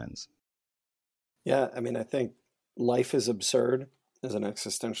through that lens. Yeah. I mean, I think life is absurd as an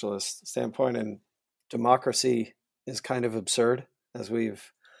existentialist standpoint, and democracy is kind of absurd, as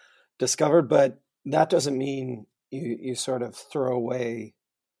we've discovered, but that doesn't mean you sort of throw away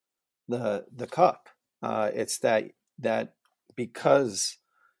the cup. It's that because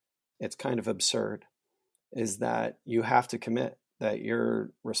it's kind of absurd, is that you have to commit, that you're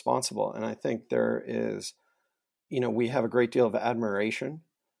responsible. And I think there is, we have a great deal of admiration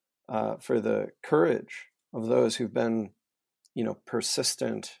for the courage of those who've been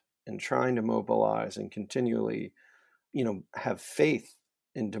persistent in trying to mobilize and continually, have faith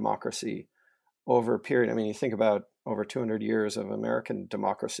in democracy over a period. I mean, you think about over 200 years of American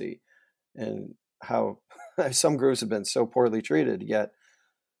democracy and how some groups have been so poorly treated, yet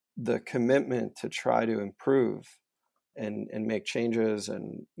the commitment to try to improve and make changes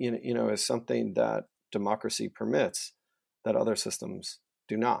and, is something that democracy permits that other systems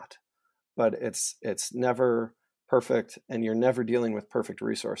do not. But it's never perfect, and you're never dealing with perfect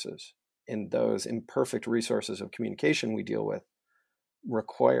resources. And those imperfect resources of communication we deal with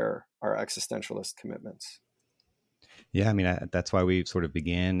require our existentialist commitments. Yeah, I mean, that's why we sort of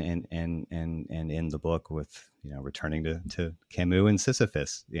began and end the book with, returning to Camus and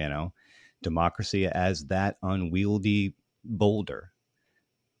Sisyphus, democracy as that unwieldy boulder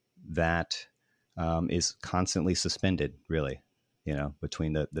that is constantly suspended, really,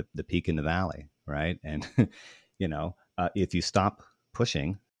 between the peak and the valley, right? And if you stop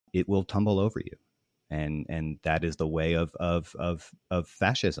pushing, it will tumble over you, and that is the way of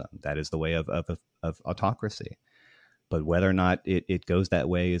fascism. That is the way of autocracy. But whether or not it goes that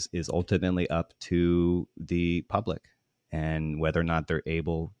way is ultimately up to the public, and whether or not they're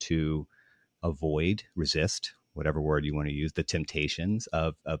able to avoid, resist, whatever word you want to use, the temptations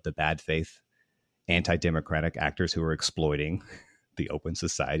of the bad faith anti-democratic actors who are exploiting the open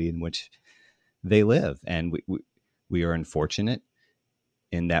society in which they live. And we are unfortunate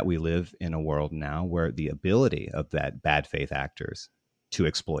in that we live in a world now where the ability of that bad faith actors to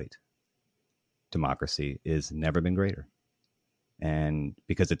exploit democracy is never been greater. And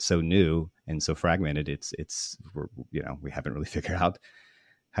because it's so new and so fragmented, we haven't really figured out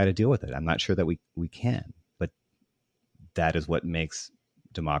how to deal with it. I'm not sure that we can, but that is what makes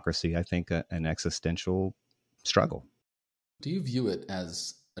democracy, I think, an existential struggle. Do you view it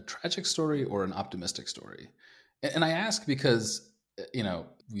as a tragic story or an optimistic story? And I ask because,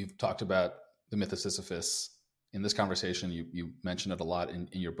 we've talked about the myth of Sisyphus in this conversation. You mentioned it a lot in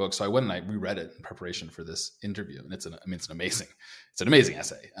your book. So I went and I reread it in preparation for this interview, and it's an amazing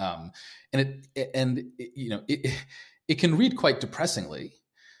essay. It can read quite depressingly,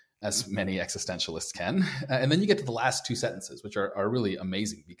 as many existentialists can. And then you get to the last two sentences, which are really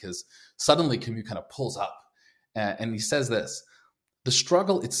amazing, because suddenly Camus kind of pulls up and he says this: the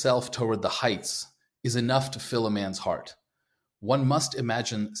struggle itself toward the heights is enough to fill a man's heart. One must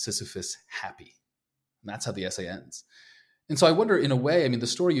imagine Sisyphus happy. And that's how the essay ends. And so I wonder, in a way, I mean, the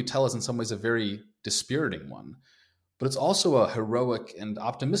story you tell is in some ways a very dispiriting one, but it's also a heroic and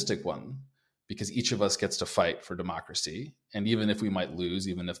optimistic one, because each of us gets to fight for democracy. And even if we might lose,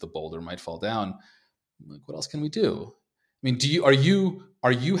 even if the boulder might fall down, like, what else can we do? I mean, are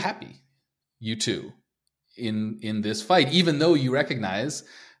you happy, you too, in this fight, even though you recognize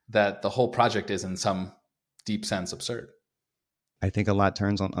that the whole project is in some deep sense absurd? I think a lot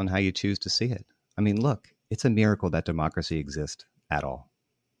turns on how you choose to see it. I mean, look, it's a miracle that democracy exists at all.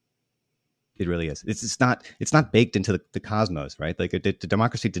 It really is. It's not baked into the cosmos, right? Like the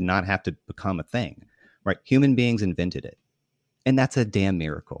democracy did not have to become a thing, right? Human beings invented it. And that's a damn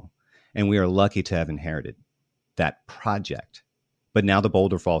miracle. And we are lucky to have inherited that project. But now the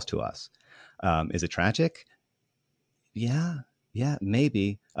boulder falls to us. Is it tragic? Yeah,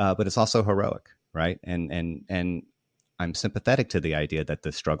 maybe. But it's also heroic, right? And I'm sympathetic to the idea that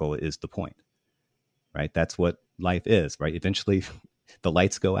the struggle is the point, right? That's what life is, right? Eventually the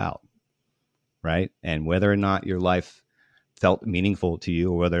lights go out, right? And whether or not your life felt meaningful to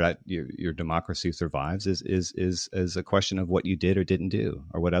you, or whether or not your democracy survives is a question of what you did or didn't do,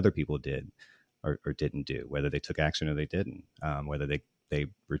 or what other people did or didn't do, whether they took action or they didn't, whether they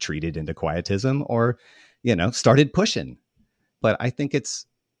retreated into quietism or, started pushing. But I think it's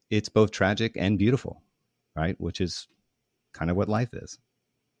both tragic and beautiful, right? Which is kind of what life is.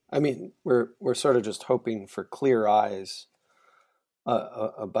 I mean, we're sort of just hoping for clear eyes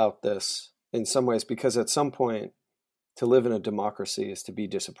about this in some ways, because at some point, to live in a democracy is to be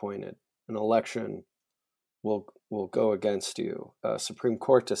disappointed. An election will go against you. A Supreme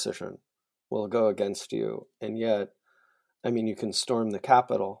Court decision will go against you. And yet, I mean, you can storm the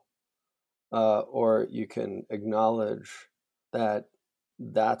Capitol, or you can acknowledge that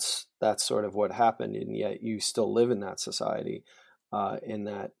that's sort of what happened, and yet you still live in that society, and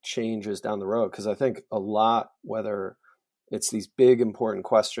that change is down the road. Because I think a lot, whether it's these big important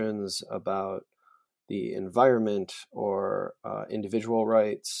questions about the environment or individual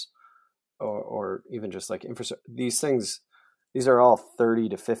rights, or even just like infrastructure, these are all 30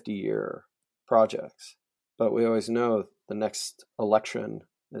 to 50 year projects. But we always know the next election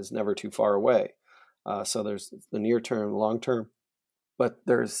is never too far away. So there's the near term, long term, but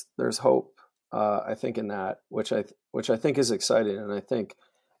there's hope. I think in that, which I think is exciting, and I think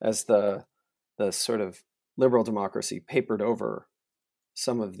as the sort of liberal democracy papered over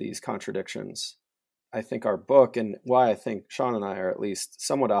some of these contradictions, I think our book, and why I think Sean and I are at least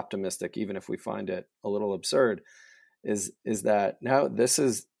somewhat optimistic, even if we find it a little absurd, is that now this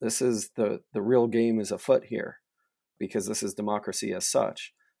is the real game is afoot here, because this is democracy as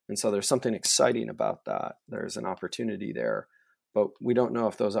such. And so there's something exciting about that. There's an opportunity there, but we don't know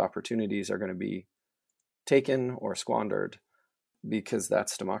if those opportunities are going to be taken or squandered, because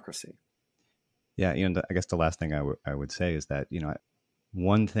that's democracy. Yeah, I guess the last thing I would say is that,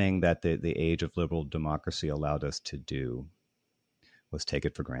 one thing that the age of liberal democracy allowed us to do was take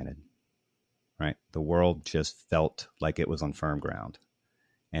it for granted, right? The world just felt like it was on firm ground,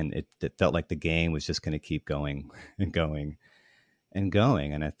 and it felt like the game was just going to keep going and going and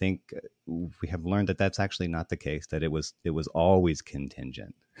going. And I think we have learned that that's actually not the case, that it was always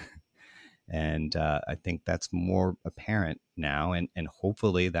contingent. And I think that's more apparent now. And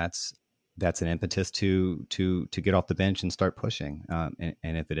hopefully that's an impetus to get off the bench and start pushing. And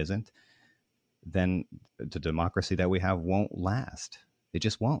if it isn't, then the democracy that we have won't last. It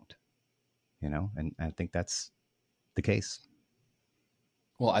just won't, and I think that's the case.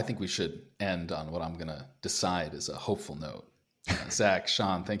 Well, I think we should end on what I'm going to decide is a hopeful note. Zach,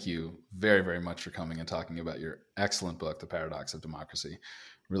 Sean, thank you very, very much for coming and talking about your excellent book, The Paradox of Democracy.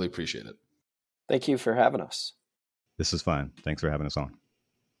 Really appreciate it. Thank you for having us. This is fun. Thanks for having us on.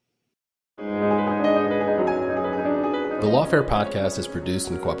 The Lawfare podcast is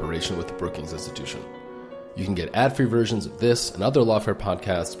produced in cooperation with the Brookings Institution. You can get ad-free versions of this and other Lawfare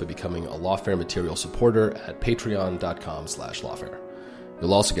podcasts by becoming a Lawfare material supporter at patreon.com/lawfare.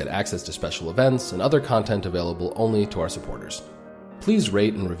 You'll also get access to special events and other content available only to our supporters. Please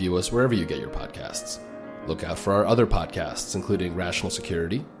rate and review us wherever you get your podcasts. Look out for our other podcasts, including Rational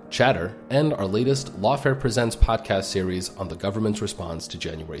Security, Chatter, and our latest Lawfare Presents podcast series on the government's response to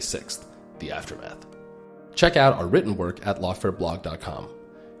January 6th, The Aftermath. Check out our written work at lawfareblog.com,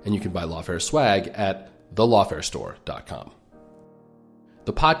 and you can buy Lawfare swag at thelawfarestore.com.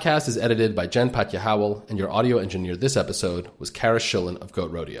 The podcast is edited by Jen Patya Howell, and your audio engineer this episode was Kara Schillen of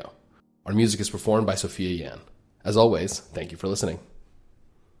Goat Rodeo. Our music is performed by Sophia Yan. As always, thank you for listening.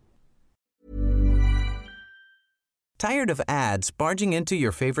 Tired of ads barging into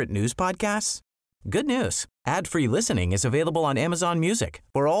your favorite news podcasts? Good news. Ad-free listening is available on Amazon Music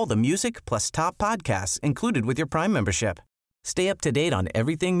for all the music plus top podcasts included with your Prime membership. Stay up to date on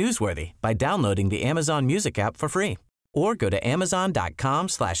everything newsworthy by downloading the Amazon Music app for free or go to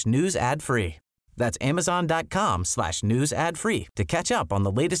amazon.com/news ad free. That's amazon.com/news ad free to catch up on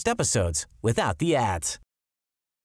the latest episodes without the ads.